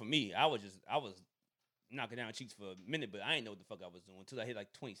for sure for me, I was knocking down cheeks for a minute, but I didn't know what the fuck I was doing until I hit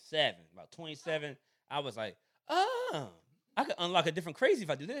like 27. About 27, I was like, I could unlock a different crazy if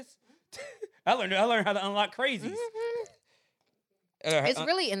I do this. I learned how to unlock crazies. It's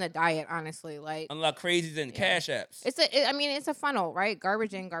really in the diet, honestly. Like unlock crazies and cash apps. I mean, it's a funnel, right?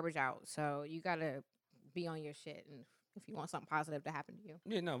 Garbage in, garbage out. So you gotta be on your shit, and if you want something positive to happen to you.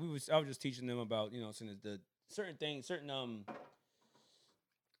 Yeah, no, I was just teaching them about the certain things, certain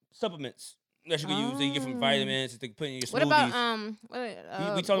supplements that you can use that you get from vitamins to put in your smoothies. What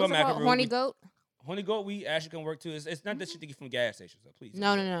about we talked about macaroon. horny goat? Honey goat weed actually can work too. It's not that shit to get from gas stations. So please.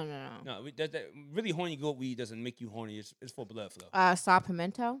 No. No, really horny goat weed doesn't make you horny. It's for blood flow. Saw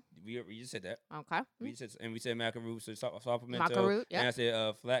pimento. We just said that. Okay. We said macaroon, so saw pimento. Macaroon, yeah. And I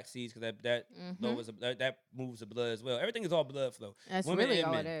said flax seeds because that moves the blood as well. Everything is all blood flow. That's Women really and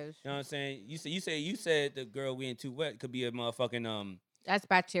all men. it is. You know what I'm saying? You said the girl we ain't too wet could be a motherfucking That's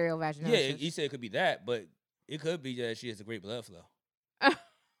bacterial vaginosis. Yeah, you said it could be that, but it could be that she has a great blood flow.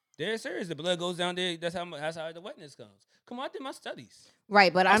 They're serious. The blood goes down there. That's how the wetness comes. Come on, I did my studies.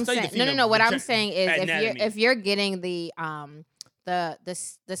 Right, but I'm saying no. What I'm saying is anatomy. if you're getting the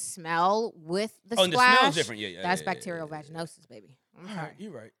smell with the splash, the smell is different. Yeah, that's bacterial vaginosis, baby. I'm All sorry. right,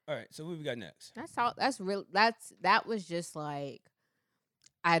 you're right. All right, so what we got next? That's all. That was just like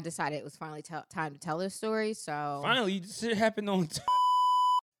I decided it was finally time to tell this story. So Finally, this shit happened on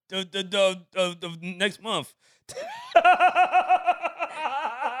the next month.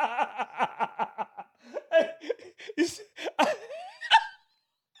 You see- cut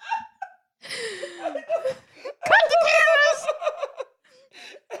the cameras.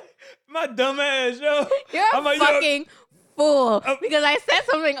 My dumb ass, yo. You're I'm a like, yo, fucking fool because I said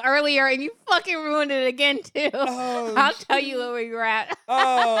something earlier and you fucking ruined it again too. Oh, I'll tell you where we were at.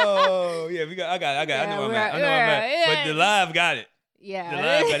 Oh, yeah, I got it. I know where I'm at. But the live got it. Yeah. The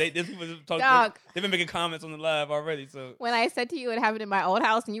live got it. This people talking. Dog. They've been making comments on the live already. So When I said to you it happened in my old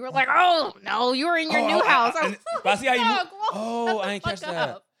house and you were like, "Oh no, you were in your new house." I was but I see how you. dog, Oh, shut I the ain't catch fuck that.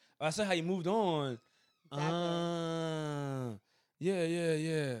 up. But I saw how you moved on.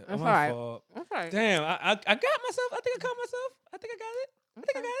 Yeah. That's My all right. fault. That's all right. Damn, I got myself. I think I caught myself. I think I got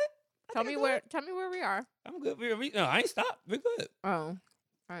it. Tell me where we are. I'm good. No, I ain't stopped. We're good. Oh, all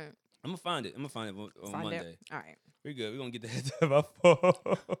right. I'm gonna find it. on Find Monday. it. All right. We're good. We're gonna get the heads up. My fault.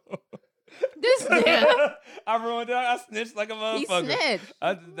 This nigga. I ruined it. I snitched like a He motherfucker.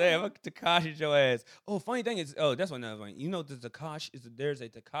 snitched. Damn, Takashi your ass. Oh, funny thing is, that's one other thing. You know, there's a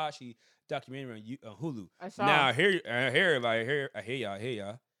Takashi documentary on Hulu. I saw. Now I hear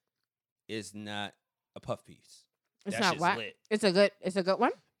y'all. It's not a puff piece. It's That not shit's what? lit. It's a good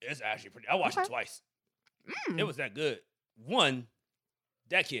one. It's actually pretty. I watched it twice. It was that good. One,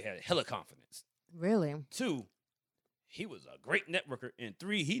 that kid had hella confidence. Really? Two, he was a great networker. And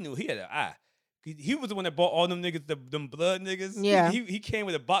three, he knew he had an eye. He was the one that bought all them niggas, them blood niggas. Yeah. He came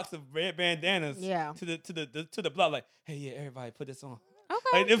with a box of red bandanas. Yeah. To the block, like, hey, yeah, everybody put this on.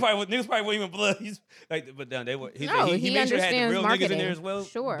 Okay. Like, niggas probably weren't even blood. He's like, but then they were. No, he made sure he had the understands real niggas in there marketing. as well.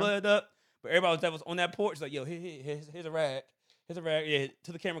 Sure. Blood up. But everybody that was on that porch, like, yo, here's a rag. Here's a rag. Yeah,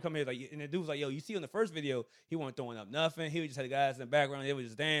 to the camera, come here. Like, and the dude was like, yo, you see on the first video, he wasn't throwing up nothing. He just had the guys in the background. They were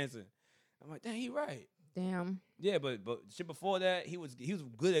just dancing. I'm like, dang, he right. Damn. Yeah, but shit before that, he was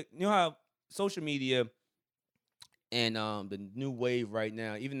good at, you know how social media and the new wave right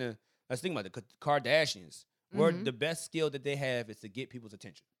now, even I was thinking about the Kardashians, where the best skill that they have is to get people's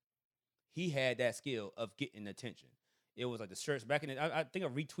attention. He had that skill of getting attention. It was like the shirts back in I think I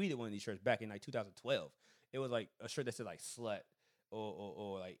retweeted one of these shirts back in like 2012. It was like a shirt that said like slut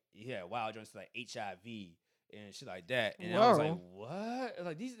or like, yeah, wild joints like HIV and shit like that. And I was like, what? I was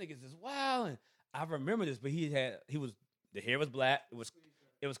like, these niggas is wild. And I remember this, but the hair was black.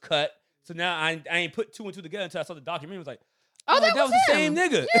 It was cut. So now I ain't put two and two together until I saw the documentary. It was like, that was the same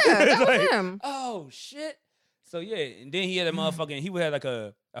nigga. Yeah, that was like, him. Oh shit. So yeah, and then he had a motherfucking. He had like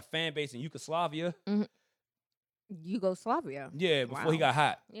a fan base in Yugoslavia. Yugoslavia. Yeah, before he got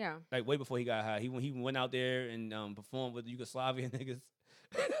hot. Yeah. Like way before he got hot. He went out there and performed with the Yugoslavian niggas.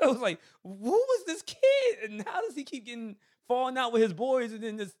 I was like, who was this kid? And how does he keep falling out with his boys and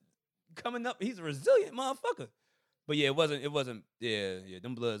then just coming up? He's a resilient motherfucker. But yeah, it wasn't. Yeah.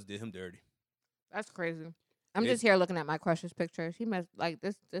 Them Bloods did him dirty. That's crazy. I'm just here looking at my crush's pictures. He must like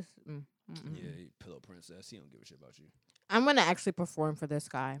this. Yeah, he pillow princess. He don't give a shit about you. I'm gonna actually perform for this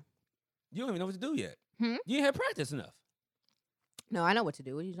guy. You don't even know what to do yet. Hmm? You ain't had practice enough. No, I know what to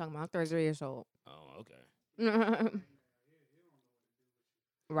do. What are you talking about? I'm 33 years old. Oh, okay.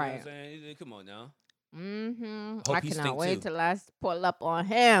 Right. You know what I'm saying? Come on now. I he cannot stink, wait too. till I pull up on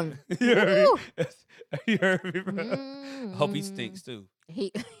him. You heard Woo. me? You heard me, bro. Hope he stinks too.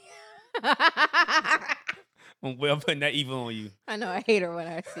 He. I'm putting that evil on you. I know. I hate her when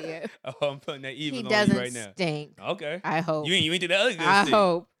I see it. Oh, I'm putting that evil He on you doesn't right now. stink. Okay. I hope. You ain't do that other good I shit.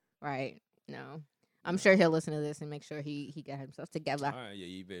 hope. Right. No. I'm sure he'll listen to this and make sure he got himself All together. right, yeah,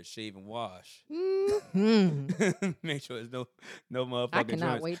 you better shave and wash. Mhm. Make sure there's no motherfucking I cannot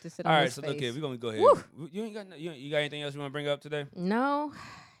joints. wait to sit All on right, his so face. look here, we're gonna go ahead. Woo. You ain't got you got anything else you want to bring up today? No.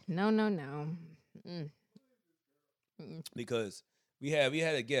 Because we had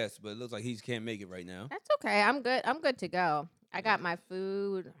a guest, but it looks like he can't make it right now. That's okay. I'm good. I'm good to go. I got my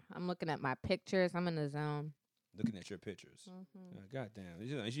food. I'm looking at my pictures. I'm in the zone. Looking at your pictures. God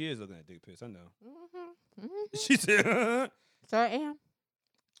damn, she is looking at dick pics. I know. Mm-hmm. She said, So I am.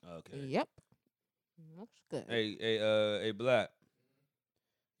 "Okay." Yep. Looks good. Hey, Black.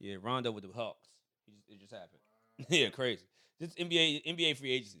 Yeah, Rondo with the Hawks. It just happened. Yeah, crazy. This NBA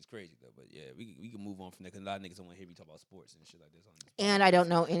free agency is crazy though. But yeah, we can move on from that because a lot of niggas don't want to hear me talk about sports and shit like this. On this And I don't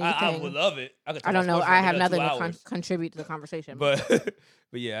know anything. I would love it. I could talk I don't about know. sports for I like have another nothing 2 to hours. contribute to the conversation. But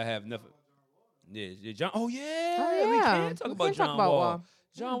yeah, I have nothing. Yeah, John. Oh yeah, Oh, we yeah. can talk We about can talk John about Wall. Wall.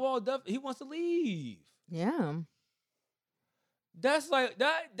 John Wall, he wants to leave. Yeah. That's like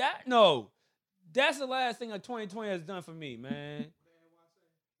that. No, that's the last thing that 2020 has done for me, man.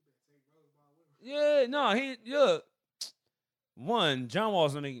 Yeah, no, one, John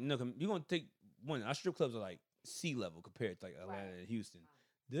Wall's gonna make. You're gonna take one. Our strip clubs are like sea level compared to like Atlanta and Houston.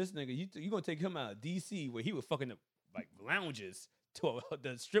 This nigga, you gonna take him out of DC where he was fucking like lounges to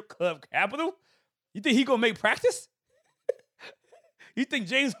the strip club capital? You think he gonna make practice? You think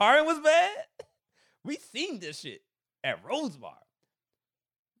James Harden was bad? We seen this shit at Rose Bar.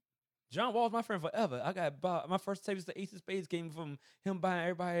 John Wall's my friend forever. I got my first taste of the Ace of Spades came from him buying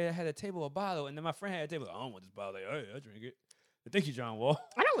everybody that had a table a bottle, and then my friend had a table. I don't want this bottle. Like, hey, I drink it. Thank you, John Wall.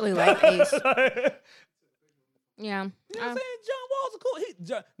 I don't really like Ace. Yeah. You know what I'm saying? John Wall's a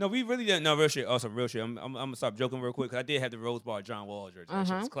cool. No, we really didn't. No, real shit. Also, real shit. I'm gonna stop joking real quick because I did have the Rose Bar John Wall jersey. That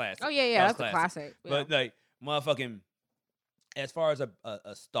shit was classic. Oh yeah, That that's was a classic. Yeah. But like, motherfucking, as far as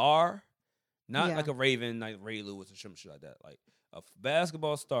a star, not Yeah. like a Raven, like Ray Lewis or some shit like that. Like a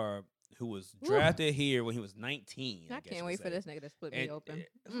basketball star who was drafted here when he was 19. I can't wait for this nigga to split me open.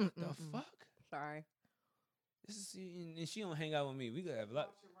 What the fuck? Sorry. This is and she don't hang out with me. We could have a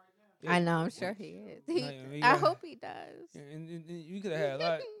lot. I know. I'm sure he is. Like, I hope he does. And you could have had a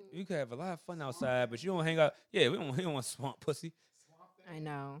lot. You could have a lot of fun outside, but you don't hang out. Yeah, we don't want swamp pussy. I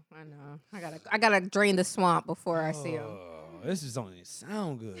know. I gotta drain the swamp before I see him. This just don't even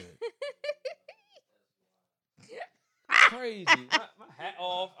sound good. Crazy. My hat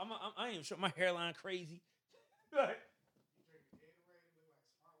off. I ain't even sure my hairline crazy.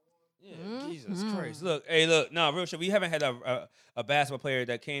 Yeah, Jesus Christ. Look, real shit. We haven't had a basketball player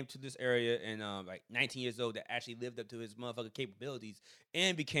that came to this area and like 19 years old that actually lived up to his motherfucking capabilities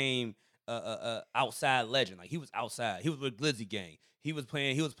and became a outside legend. Like he was outside. He was with Glizzy Gang. He was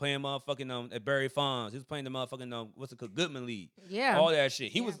playing motherfucking at Barry Farms. He was playing the motherfucking what's it called, Goodman League. Yeah. All that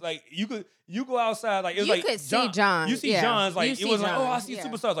shit. He was like you go outside like it was You like could see John. You see Yeah. John's like You it see was like, oh, I John. see Yeah.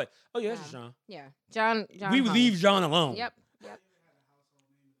 superstars like, oh yeah, that's John. Yeah. John We Holmes. leave John alone. Yep.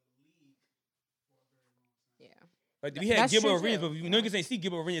 Yeah. Like we had That's Gilbert true, Arenas, too. but you niggas ain't see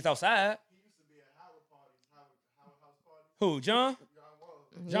Gilbert Arenas outside. Who, John?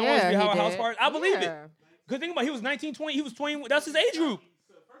 John Yeah, wants to be he Howard House did. Party. I believe it. Yeah. Because think about it, he was 19, 20. He was 20. That's his age group.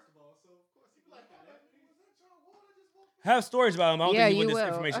 Have stories about him. I don't Yeah, think he you want this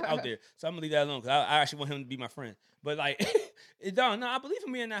will. information out there. So I'm going to leave that alone because I actually want him to be my friend. But like, no, I believe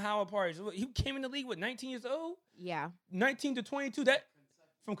him being that Howard Party. He came in the league, 19 years old? Yeah. 19 to 22. That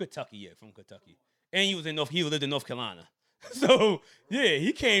from Kentucky, yeah, from Kentucky. And he lived in North Carolina. So, yeah,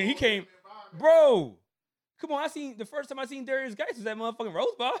 he came. Bro, come on, the first time I seen Darius Geis was at motherfucking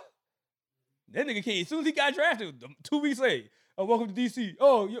Rose Bar. That nigga came as soon as he got drafted 2 weeks later. Oh, welcome to DC.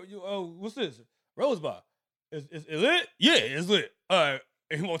 Oh, what's this? Rose Bar. Is it lit? Yeah, it's lit. All right.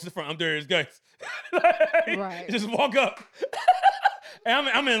 And he walks to the front. I'm Darius Geis. Right. Just walk up. And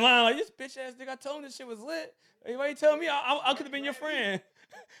I'm in line like, this bitch ass nigga, I told him this shit was lit. Hey, why you tell me I could have been your friend?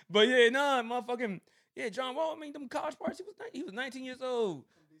 But yeah, nah, motherfucking, yeah, John Wall, them college parties, he was 19 years old.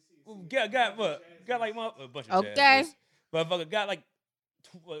 Got like a bunch of Okay. jazz. Motherfucker got like,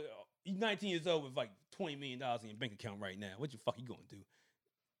 he's 19 years old with like $20 million in your bank account right now. What the fuck you gonna do?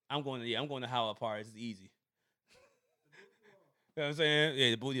 I'm going to Howard parties. It's easy. You know what I'm saying? Yeah,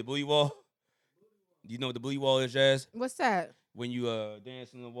 the booty wall. Do you know what the booty wall is, Jazz? What's that? When you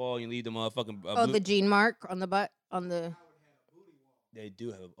dance on the wall, you leave the motherfucking. The gene mark on the butt on the. They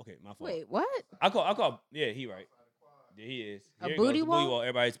do have. Okay, my fault. Wait, what? I call. Yeah, he right. Yeah, he is. A Here it booty goes, the wall? Booty wall.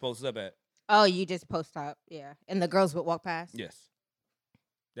 Everybody's posted up at. Oh, you just post up, yeah, and the girls would walk past. Yes.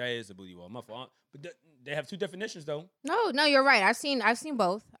 That is a booty wall. My fault. But they have two definitions though. No, you're right. I've seen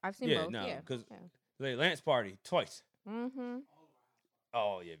both. I've seen Yeah, both. no, Yeah, because Lance party twice. Mm-hmm.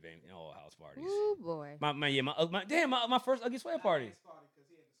 Oh yeah, baby. Oh, house parties. Ooh boy. My first ugly sweat parties.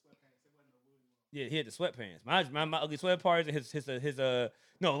 Yeah, he had the sweatpants. My ugly sweat parties and his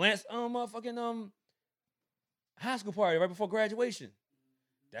no Lance motherfucking high school party right before graduation.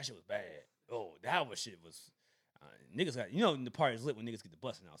 That shit was bad. Oh, that was shit was niggas got the party's lit when niggas get the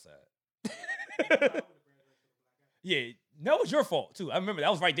busting outside. Yeah, that was your fault too. I remember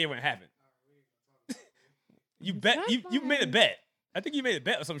that was right there when it happened. You bet you made a bet. I think you made a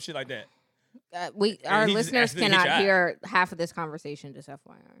bet or some shit like that. Our he just listeners accidentally hit cannot your eye. hear half of this conversation. Just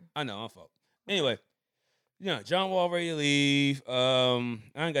FYI. I know, I'm fault. Anyway, John Wall ready to leave. I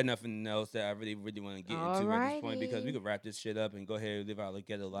ain't got nothing else that I really want to get into at this point because we could wrap this shit up and go ahead and live our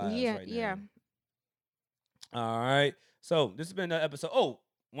together lives right now. Yeah. All right. So this has been another episode. Oh,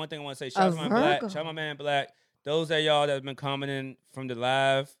 one thing I want to say, shout out to my Black, shout out my man Black. Those of y'all that have been commenting from the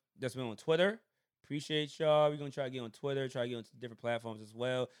live that's been on Twitter. Appreciate y'all. We're gonna try to get on Twitter, try to get on different platforms as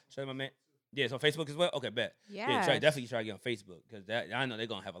well. Shout out my man. Yeah, it's on Facebook as well. Okay, bet. Yeah, definitely try to get on Facebook because I know they're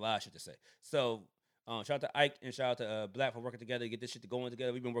gonna have a lot of shit to say. So, shout out to Ike and shout out to Black for working together to get this shit going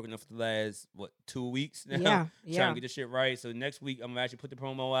together. We've been working on for the last 2 weeks now. Trying to get this shit right. So next week I'm gonna actually put the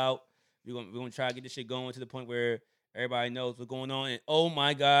promo out. We're gonna try to get this shit going to the point where everybody knows what's going on. And oh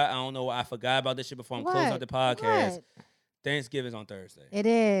my God, I don't know why I forgot about this shit before I'm closing out the podcast. What? Thanksgiving's on Thursday. It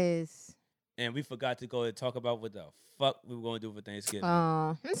is. And we forgot to go and talk about what the fuck we were going to do for Thanksgiving.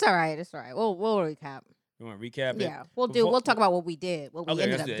 It's all right. It's all right. We'll recap. You want to recap it? Yeah, we'll talk about what we did, what we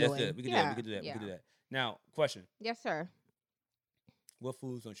ended up doing. That's it. We can do that. We can do that. Now, question. Yes, sir. What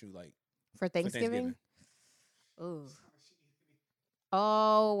foods don't you like for Thanksgiving? Ooh.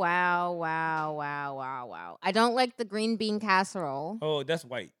 Oh, wow. I don't like the green bean casserole. Oh, that's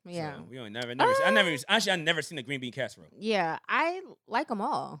white. Yeah. So we don't never I never seen a green bean casserole. Yeah, I like them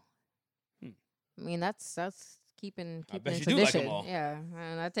all. I mean, that's keeping I bet you tradition. do like them all. Yeah,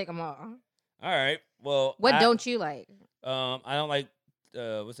 and I take them all. All right. Well, what don't you like? I don't like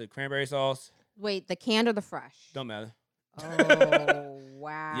what's it? Cranberry sauce. Wait, the canned or the fresh? Don't matter. Oh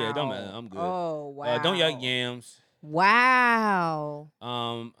wow. Yeah, don't matter. I'm good. Oh wow. Don't like yams. Wow.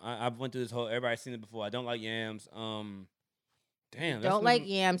 I went through this whole. Everybody's seen it before. I don't like yams. Damn. You don't like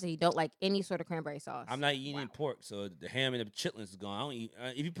yams and you don't like any sort of cranberry sauce. I'm not eating pork, so the ham and the chitlins is gone. I don't eat.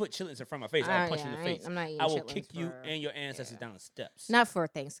 If you put chitlins in front of my face, I'll punch you in the face. I'm not eating I will kick you and your ancestors down the steps. Not for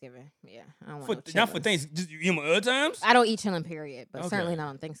Thanksgiving. Yeah, I don't want not for Thanksgiving. Just you eat them other times. I don't eat chillin', period, but certainly not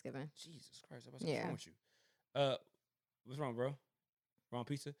on Thanksgiving. Jesus Christ! What's wrong with you? What's wrong, bro? Wrong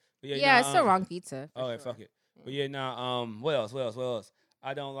pizza? But it's the wrong pizza. Oh, yeah, fuck it. But what else?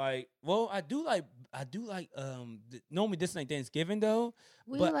 I don't like. Well, I do like. Normally this ain't Thanksgiving though.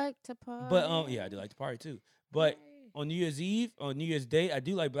 We like to party. But yeah, I do like to party too. But on New Year's Eve, on New Year's Day, I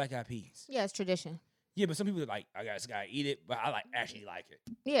do like black eyed peas. Yeah, it's tradition. Yeah, but some people are like, I just gotta eat it. But I actually like it.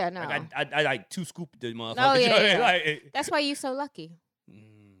 Yeah, no. Like I like 2 scoop the motherfucker. Oh yeah. Like, that's why you so lucky.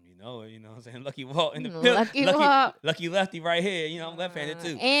 You know what I'm saying? Lucky Walt in the lucky lefty right here. You know, I'm left-handed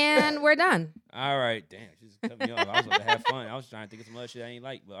too. And we're done. All right, damn, she just cut me off. I was about to have fun. I was trying to think of some other shit I ain't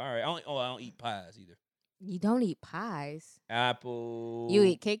like, but all right. I don't eat pies either. You don't eat pies. Apple. You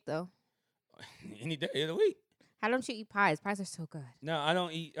eat cake though. Any day of the week. How don't you eat pies? Pies are so good. No, I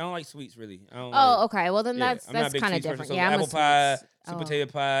don't eat. I don't like sweets really. I don't okay. Well then that's kind of different. Yeah, apple pie, sweet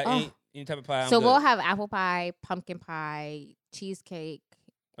potato pie, any type of pie. So we'll have apple pie, pumpkin pie, cheesecake.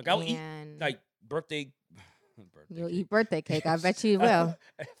 Like I'll eat like birthday. You'll eat birthday cake. I bet you will.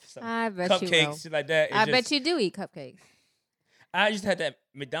 I bet you will. Cupcakes, shit like that. I bet you do eat cupcakes. I just had that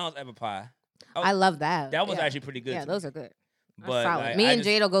McDonald's apple pie. I love that. That was actually pretty good. Yeah, those are good. But like, me and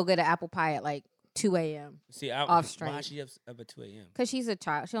Jade will go get an apple pie at like 2 a.m. See, off strength. Why is she up at 2 a.m.? Because she's a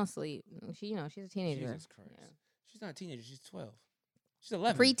child. She don't sleep. She's a teenager. Jesus Christ. Yeah. She's not a teenager. She's 12. She's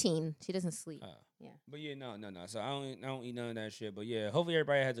 11. Preteen. She doesn't sleep. Yeah. But yeah, no. So I don't eat none of that shit. But yeah, hopefully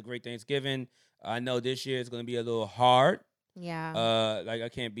everybody has a great Thanksgiving. I know this year is gonna be a little hard. Yeah. Like I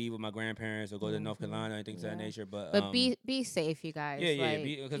can't be with my grandparents or go to North Carolina and things of that nature. But be safe, you guys. Yeah,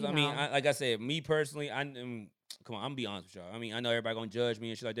 because I mean, like I said, me personally, come on, I'm gonna be honest with y'all. I mean, I know everybody gonna judge me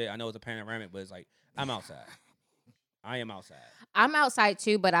and shit like that. I know it's a panoramic, but it's like I'm outside. I am outside. I'm outside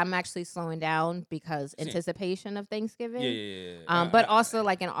too, but I'm actually slowing down because anticipation of Thanksgiving. Yeah. But also,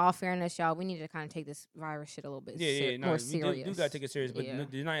 like in all fairness, y'all, we need to kind of take this virus shit a little bit more serious. We do gotta take it serious, but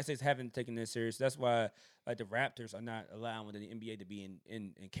the United States haven't taken this serious. That's why, like, the Raptors are not allowing the NBA to be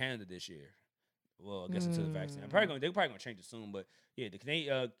in Canada this year. Well, I guess until the vaccine. They're probably gonna change it soon, but yeah,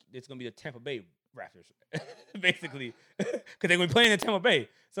 it's gonna be the Tampa Bay Raptors, basically, because they're gonna be playing in Tampa Bay.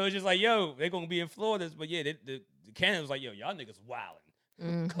 So it's just like, yo, they're gonna be in Florida, but yeah, the Canada was like, yo, y'all niggas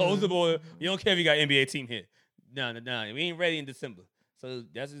wildin'. Close the border. You don't care if you got NBA team here. No, we ain't ready in December. So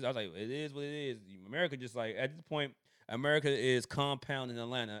that's just, I was like, it is what it is. America just like at this point, America is compounding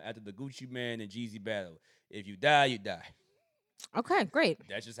Atlanta after the Gucci Man and Jeezy battle. If you die, you die. Okay, great.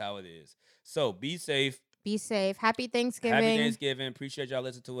 That's just how it is. So be safe. Be safe. Happy Thanksgiving. Happy Thanksgiving. Appreciate y'all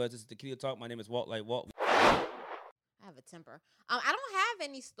listening to us. This is Tequila Talk. My name is Walt. Like Walt. I have a temper. I don't have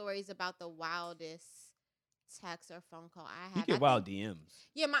any stories about the wildest text or phone call I You have. get I wild think- DMs.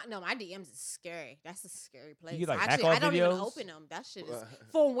 Yeah, my DMs is scary. That's a scary place. get, like, Actually, hack-off I don't even videos? open them. That shit is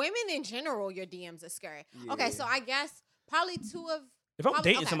for women in general. Your DMs are scary. Okay, so I guess probably two of. If I'm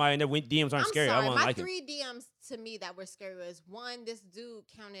probably- dating somebody and their DMs aren't I'm scary, sorry, I won't my like it. 3 DMs to me that were scary was one. This dude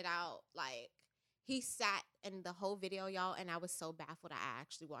counted out like he sat in the whole video, y'all, and I was so baffled. I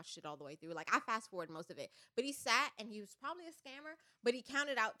actually watched it all the way through. Like I fast forward most of it, but he sat and he was probably a scammer. But he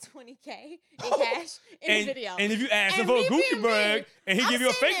counted out $20K in cash in the video. And if you ask him And for a me Gucci being bag me, and he I'm give you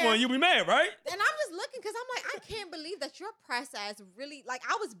a sitting fake there- one, you'll be mad, right? And I'm just looking because I'm like, I can't believe that your press ass really like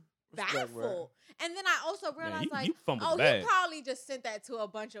I was baffled. And then I also realized you fumbled oh, the bag. he probably just sent that to a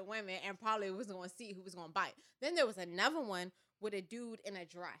bunch of women and probably was going to see who was going to bite. Then there was another one with a dude in a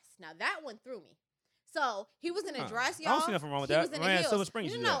dress. Now that one threw me. So he was in a dress, I y'all. don't see nothing wrong with He that. was in Man, heels. Silver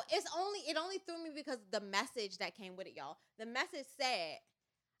Springs No, do no, that. it only threw me because the message that came with it, y'all. The message said,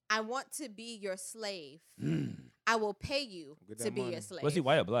 "I want to be your slave. I will pay you Get to that be money. your slave." Was he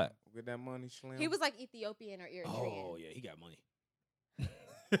white or black? Get that money, Slim. He was like Ethiopian or Eritrean. Oh yeah, he got money.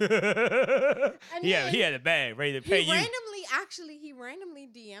 And he then had a bag ready to pay he you. randomly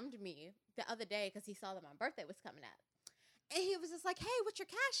DM'd me the other day because he saw that my birthday was coming up. And he was just like, "Hey, what's your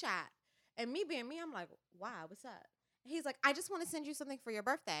cash at?" And me being me, I'm like, "Why? What's up?" And he's like, "I just want to send you something for your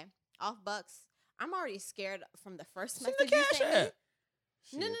birthday. Off bucks." I'm already scared from the first Send the message you cash sent me. at.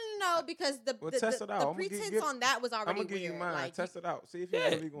 No, because the test it out. I'ma pretense give- on that was I'm already gonna give you weird. mine. Like, Test it out. See if you Yeah,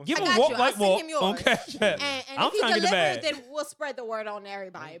 really gonna. give I him got Walt you. like I'll Walt send him on yours. Cash App. and I'm if he trying to get the delivers, bag. then we'll spread the word on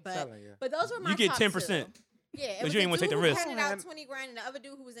everybody. But telling you. but those were my You get top 10%. two. Yeah, it 'Cause was you the ain't wanna take dude the who risk. handed out 20 grand and the other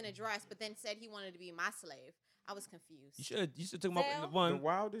dude who was in a dress, but then said he wanted to be my slave. I was confused. You should took him up in the Sale? The one.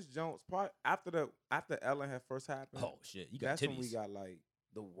 wildest Jones part after Ellen had first happened. Oh shit, you got That's when we titties. got like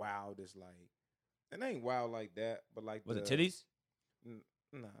the wildest like. It ain't wild like that, but like Was it the- titties?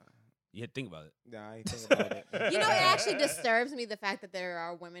 Nah, You had to think about it. nah, I ain't thinking about it. You know, it actually disturbs me the fact that there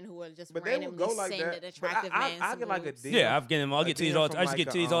are women who will just But they would randomly go like send that. an But attractive I man some get like a boobs. DM. Yeah, I'll get A titties DM all. from I just get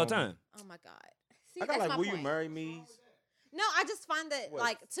like titties a, all the time. Oh my god. See, I got that's like, my will you point. marry me? No, I just find that What?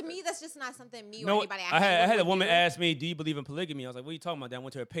 like to me that's just not something me or No, anybody I had a would woman do. ask me, "Do you believe in polygamy?" I was like, "What are you talking about?" That I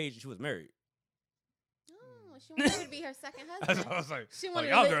went to her page and she was married. Oh, she wanted you to be her second I husband. was like, She like, wanted,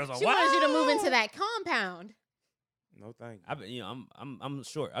 y'all to, girls are she wanted you to move wild. into that compound. No, thank you. I bet I'm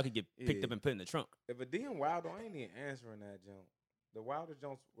short. I could get picked Yeah. up and put in the trunk. If a DM wild, I ain't even answering that jump. The wildest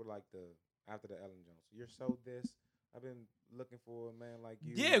jumps were like after the Ellen jumps. You're so this. I've been looking for a man like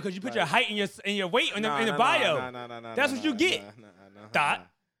you. Yeah, because you put Like- your height and your weight in the Nah, bio. Nah, That's what you get. Dot.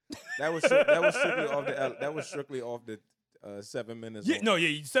 That was strictly off the. That was strictly off the 7 minutes. Yeah, off. no,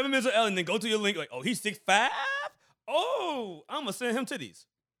 yeah, 7 minutes of Ellen, then go to your link like, oh, he's 6'5". Oh, I'm gonna send him titties.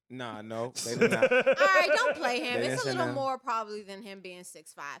 Nah, no, they did not. All right, don't play him. They It's didn't a say little nothing. more probably than him being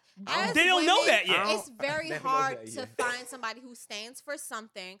 6'5". They don't know that yet. I It's very They don't know hard that to yet. find somebody who stands for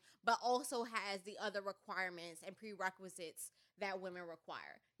something, but also has the other requirements and prerequisites that women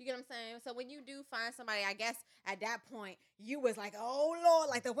require. You get what I'm saying? So when you do find somebody, I guess at that point you was like, oh Lord,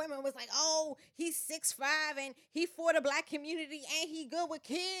 like the women was like, oh, he's 6'5" and he for the black community and he good with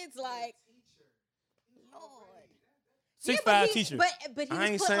kids, like. Lord. 6'5" teacher. But he I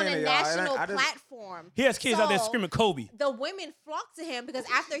ain't was put on saying a it, y'all. national I just- platform. He has kids out there So, screaming Kobe. The women flocked to him because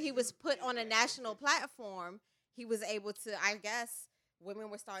after he was put on a national platform, he was able to, I guess,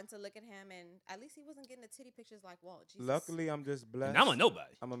 women were starting to look at him, and at least he wasn't getting the titty pictures like, whoa, Jesus. Luckily, I'm just blessed. And I'm a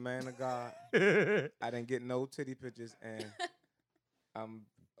nobody. I'm a man of God. I didn't get no titty pictures, and I'm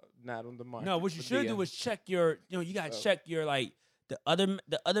not on the market. No, what you for should do DM. is check your, you gotta Oh. check your like the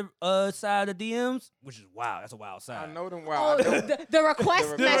other side of the DMs, which is wild. That's a wild I side. know them Oh, well. I know- the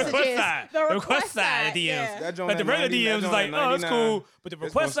request The messages. request side. The The request side of DMs. yeah. That joint Like the at regular 90, that DMs is joint like, at oh, it's 99. cool, but the It's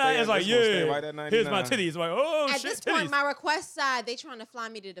request gonna side stay- is like, it's gonna stay yeah, right at here's my 99. titties. Like, oh At shit, this titties. point, my request side, they trying to fly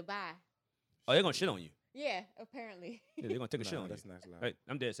me to Dubai. Oh, they're gonna shit on you. Yeah, apparently. Yeah, they're gonna take a shit Nah, on you. that's not loud. Right,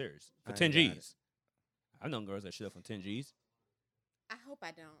 I'm dead serious. For I 10 ain't got G's. I've known girls that shit up for 10 G's. I hope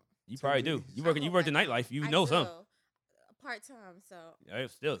I don't. You 10 probably do. Gs. You I work the hope I nightlife. You know some. Part time, so. Yeah,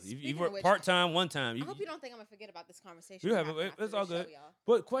 still, you Speaking of work which, part time one time. I hope you don't think I'm gonna forget about this conversation. You have after- it. after It's the all show, good. y'all.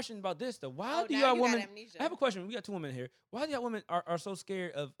 But question about this though, why Oh, do now y'all you got women? amnesia. I have a question. We got two women here. Why do y'all women are so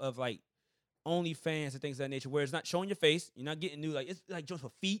scared of like OnlyFans and things of that nature, where it's not showing your face, you're not getting new like it's like just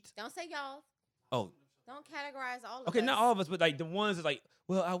for feet. Don't say y'all. Oh, Don't categorize all of Okay, us. not all of us, but like the ones that like,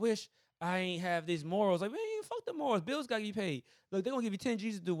 well, I wish I ain't have these morals. Like, man, fuck the morals. Bills gotta get paid. Look, they gonna give you 10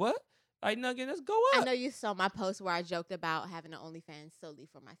 G's to do what? Like, nugget, let's go I up. know you saw my post where I joked about having an OnlyFans solely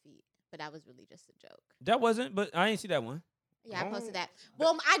for my feet, but that was really just a joke. That wasn't, but I ain't see that one. Yeah, I Oh, posted that.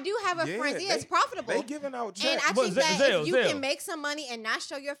 Well, I do have a friend. Yeah, it's profitable. They giving out And checks. I think that Zelle, if you Zelle. can make some money and not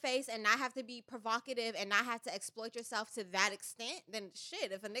show your face and not have to be provocative and not have to exploit yourself to that extent, then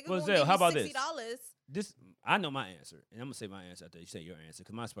shit. If a nigga Well, will Zelle, give how you about this? $60, This I know my answer, and I'm gonna say my answer after you say your answer,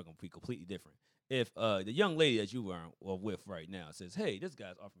 because mine's gonna be completely different. If the young lady that you are with right now says, "Hey, this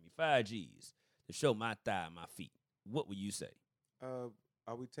guy's offering me 5 G's to show my thigh and my feet," what would you say?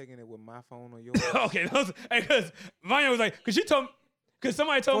 Are we taking it with my phone or yours? Okay, because Maya was like, because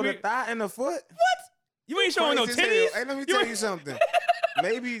somebody told For me the thigh and the foot? What? You ain't showing no Crazy as titties. hell. Hey, let me tell you something.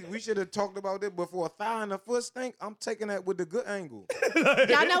 Maybe we should have talked about it before. A thigh and a foot stink. I'm taking that with the good angle.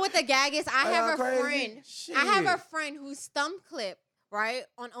 y'all know what the gag is? I have a crazy? friend. Shit. I have a friend whose thumb clip, right,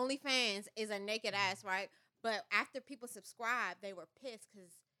 on OnlyFans is a naked ass, right? But after people subscribe, they were pissed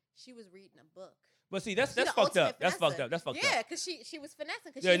because she was reading a book. But see, that's She the fucked up. ultimate That's fucked finesser. up. That's fucked Yeah, up. because she was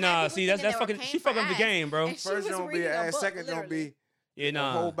finessing. Yeah, nah. See, that's fucking. She fucked up the game, bro. And she First was gonna be reading an a ass. book, Second gonna literally. be Yeah, the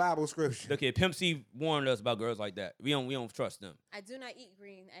whole nah. Bible scripture. Look at Pimp C warned us about girls like that. We don't trust them. I do not eat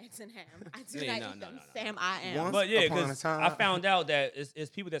green eggs and ham. I do Yeah, not no, eat no, them. no, no. Sam, I am. Once But yeah, upon a because time. I found out that it's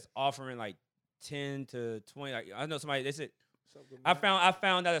people that's offering like 10 to 20. Like, I know somebody. They said I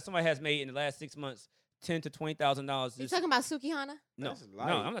found out that somebody has made in the last 6 months $10,000 to $20,000. You talking about Sukihana? No, That's no, light.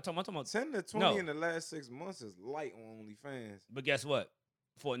 I'm not talking. I'm talking about 10 to 20 No. in the last 6 months is light on OnlyFans. But guess what?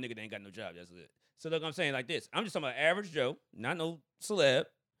 For a nigga that ain't got no job, that's it. So look, I'm saying like this. I'm just talking about average Joe, not no celeb,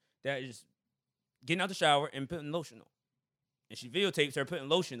 that is getting out the shower and putting lotion on. And she videotapes her putting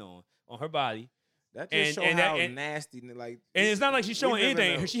lotion on her body. That just show how nasty. Like, And it's not like she's showing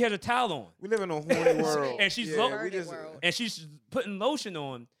anything. She has a towel on. We live in a horny world. And she's yeah, we just, and she's putting lotion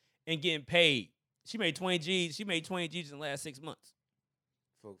on and getting paid. She made 20 G's. She made 20 G's in the last 6 months.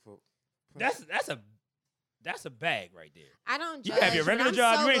 That's a bag right there. I don't You judge. have your but regular I'm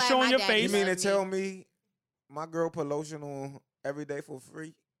job. so You ain't glad showing my your daddy face. You mean to loved tell me my girl put lotion on every day for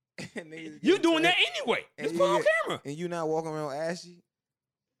free? You doing that anyway. It's put on camera. And you not walking around ashy?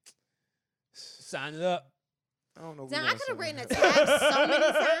 Sign it up. I don't know. Damn, I could have written a tab so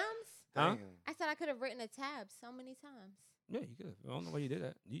many times. Huh? I said I could have written a tab so many times. Yeah, you could. I don't know why you did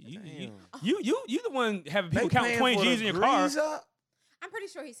that. You Damn. the one having people They count paying 20 for G's the in your car. grease up? I'm pretty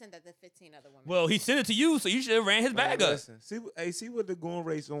sure he sent that to 15 other women. Well, he sent it to you, so you should have ran his Man, bag up. listen, see what the goon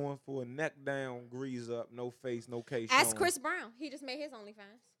race on for a neck down, grease up, no face, no case. Ask shown. Chris Brown. He just made his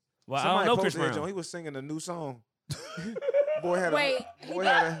OnlyFans. Well, I Somebody don't know Chris posted that Brown. joint. He was singing a new song. Boy had Wait, a boy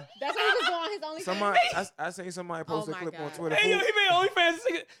had a that's why he was going on his OnlyFans. somebody. I seen somebody post a my clip on God. Twitter. Hey, yo, he made OnlyFans.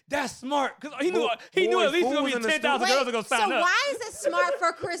 That's smart because he knew at least fools gonna in be the 10,000 studio. girls are gonna sign so up. why is it smart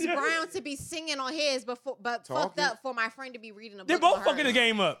for Chris Brown to be singing on his but fucked Talking. up for my friend to be reading a book? They're both on fucking hers? the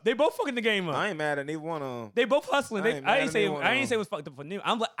game up. They both fucking the game up. I ain't mad at neither one of them. They both hustling. I ain't mad at anyone I ain't of say it was fucked up for new.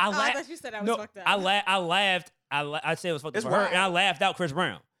 I Oh, I laughed. thought you said I was No, fucked up. I laughed. I said it was fucked up It's for her, wild. and I laughed out Chris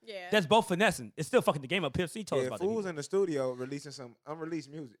Brown. Yeah. That's both finessing. It's still fucking the game up. Pimp C told us Yeah, about fools that. in the studio releasing some unreleased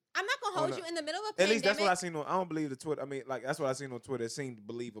music. I'm not gonna hold you in the middle of a At pandemic. least that's what I seen on. I don't believe the Twitter. I mean, like that's what I seen on Twitter. It seemed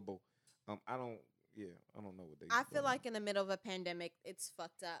believable. I don't. Yeah, I don't know what they. I feel like in the middle of a pandemic, it's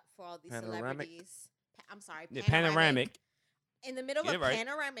fucked up for all these Panoramic? celebrities. I'm sorry, Yeah, panoramic. In the middle of Get a it right.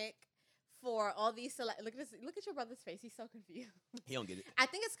 panoramic for all these look at your brother's face. He's so confused. He don't get it. I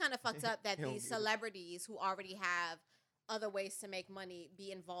think it's kind of fucked up that He don't these get it. celebrities who already have other ways to make money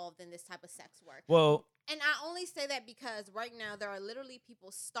be involved in this type of sex work. Well, And I only say that because right now there are literally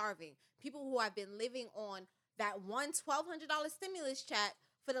people starving, people who have been living on that $1,200 stimulus check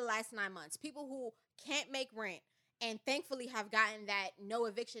for the last 9 months, people who can't make rent and thankfully have gotten that no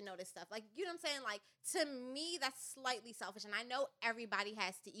eviction notice stuff. Like, you know what I'm saying? Like, to me, that's slightly selfish. And I know everybody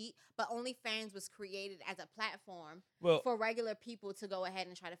has to eat, but OnlyFans was created as a platform for regular people to go ahead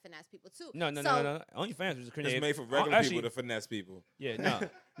and try to finesse people too. No. OnlyFans was created. It's made for regular people to finesse people. Yeah,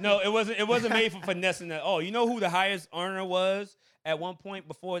 no, it wasn't. It wasn't made for finessing at all. You know who the highest earner was at one point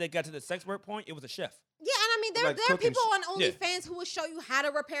before they got to the sex work point? It was a chef. Yeah, and I mean, there Like are cooking people on Yeah. OnlyFans who will show you how to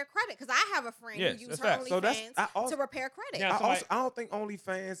repair credit. Because I have a friend Yes, who uses that's her facts. So that's- OnlyFans I also- to repair credit. Yeah. I don't think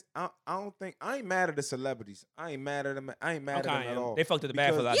OnlyFans. I ain't mad at the celebrities. I ain't mad at them. I ain't mad at them at all. They fucked it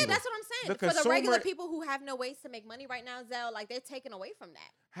bad for a lot of Yeah, people. that's what I'm saying. The For the regular consumer- people who have no ways to make money right now, Zell, like they're taken away from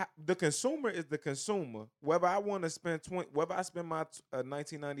that. The consumer is the consumer. Whether I want to spend whether I spend my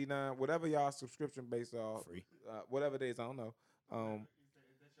 $19.99, whatever y'all subscription based off, Free. whatever it is, I don't know.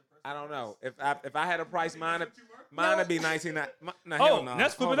 I don't know. If I had a price, mine would be 19. Oh,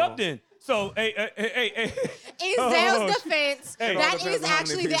 let's flip it up then. So, hey. In Zale's defense, Hey. that Depends is on how many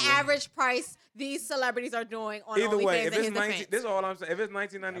actually the people. average price these celebrities are doing on Either way, OnlyFans if in it's his 19, defense. this is all I'm saying. If it's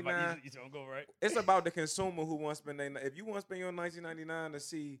 19.99, You don't go right. it's about the consumer who wants to spend their. If you want to spend your 19.99 to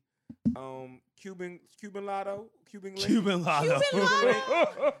see, Cuban Lotto, Cuban Link. Cuban Lotto. Cuban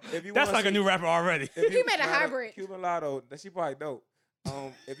Lotto? If you That's wanna like a see- new rapper already. if He made a Lotto- hybrid. Cuban Lotto, that she probably dope.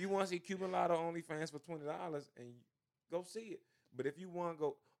 If you want to see Cuban Lotto OnlyFans for $20 and go see it. But if you want to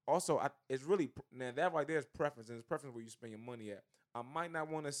go, also it's really now that right there is preference, and it's preference where you spend your money at. I might not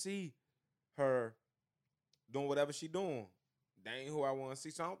want to see her doing whatever she doing. That ain't who I want to see.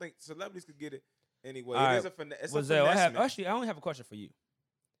 So I don't think celebrities could get it anyway. All It right. is a finesse. It's Well, a Zell, finesse. actually, I only have a question for you.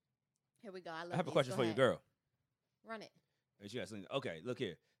 Here we go. I love I have a these. question Go for you, ahead. girl. Run it. But you got something- Okay, look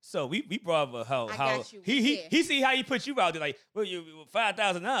here. So we brought up how I how got you. he Yeah. he see how he put you out there like, well, you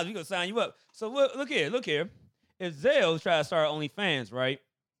 $5,000, we gonna sign you up. So look here. If Zell try to start OnlyFans, right?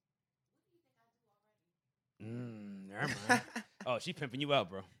 Never mind. Oh, she pimping you out,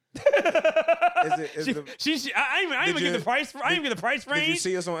 bro. Is the- I ain't even Did get the you- price. I ain't get the price range. Did you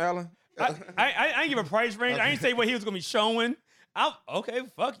see us on Ellen? I ain't give a price range. I ain't say what he was gonna be showing. Okay,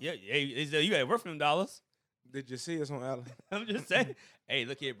 fuck yeah. You got to work for them dollars. Did you see us on Ellen? I'm just saying. Hey,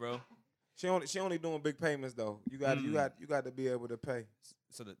 look here, bro. She only doing big payments though. You got to be able to pay.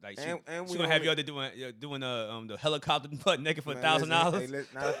 So that like And she we gonna have only- you out there doing the helicopter butt naked for Man, $1,000. listen, hey,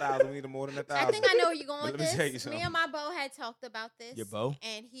 not 1,000. We need more than 1,000. I think I know where you're going But with let me tell you this. something. Me and my beau had talked about this. Your beau?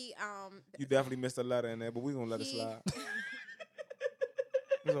 And he You definitely missed a letter in there, but we gonna let it He- slide.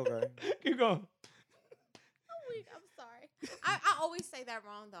 It's okay. Keep going. I'm sorry. I always say that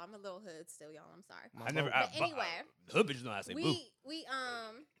wrong though. I'm a little hood still, y'all. I'm sorry. I never. But anyway, hood bitches know how to say boo.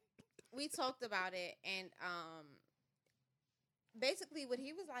 we talked about it, and basically what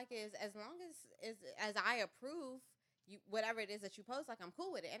he was like is as long as I approve you whatever it is that you post, like I'm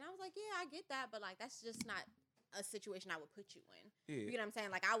cool with it. And I was like, yeah, I get that, but like that's just not a situation I would put you in. Yeah. You know what I'm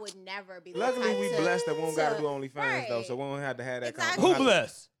saying? Like I would never be. the Luckily, type we to- blessed that we don't gotta to- do OnlyFans though, so we don't have to have that. Exactly. Who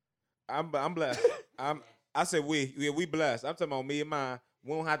blessed? I'm blessed. I said we blessed. I'm talking about me and mine.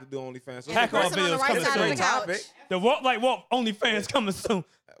 We don't have to do OnlyFans. So Hack it's a off great- videos right coming side of soon. the couch. topic. The walk like walk OnlyFans coming soon.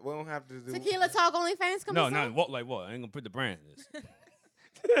 We don't have to do. Tequila Talk OnlyFans coming No, soon? not walk like what. I ain't gonna put the brand in this.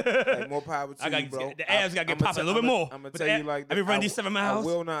 Hey, more power to I gotta you, bro. the abs gotta get popping a little bit more. I'm gonna But tell the you like I be this. running these 7 miles. I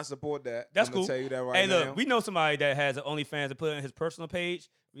will not support that. That's I'm cool. Gonna tell you that right hey, now. look, we know somebody that has an OnlyFans to put on his personal page.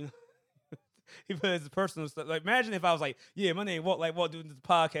 You know, he put his personal stuff. Like, imagine if I was like, yeah, my name Walk Like Walk doing this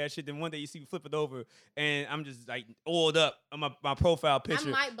podcast shit. Then one day you see me flip it over, and I'm just like oiled up on my profile picture,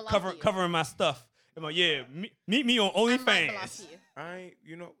 might block you. covering my stuff. I'm like, yeah, meet me on I might block OnlyFans. you. I ain't,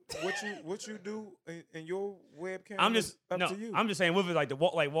 what you do in your webcam. I'm is just up no. to you. I'm just saying, with it, like the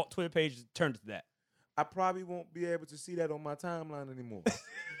Walk Twitter page turned to that. I probably won't be able to see that on my timeline anymore.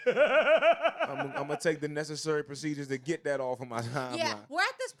 I'm gonna take the necessary procedures to get that off of my timeline. Yeah, we're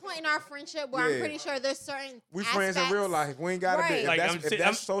at this point in our friendship where I'm Yeah. pretty sure there's certain We friends in real life. We ain't gotta be. Right. If Like that's, I'm, if sit- that's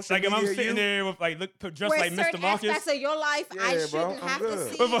I'm social like if media, I'm sitting you, there with like dressed where like Mr. certain Marcus. aspects of your life I Yeah, bro, shouldn't I'm have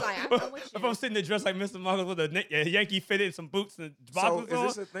good. to see. If, Like, I'm with if you. I'm sitting there dressed like Mr. Marcus with a Yankee fitted, some boots and so boxers on.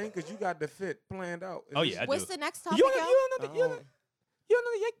 is this a thing? Because you got the fit planned out. Is Oh, this- yeah, I What's do. the next topic, You y'all? don't know I don't-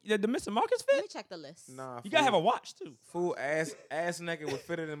 the Mr. Marcus Let me fit? check the list. Nah, You gotta have a watch too. full ass naked with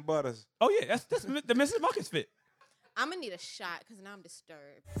fitted in butters. Oh yeah, that's the Mr. Marcus fit. I'm gonna need a shot because now I'm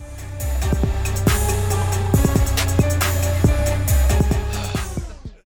disturbed.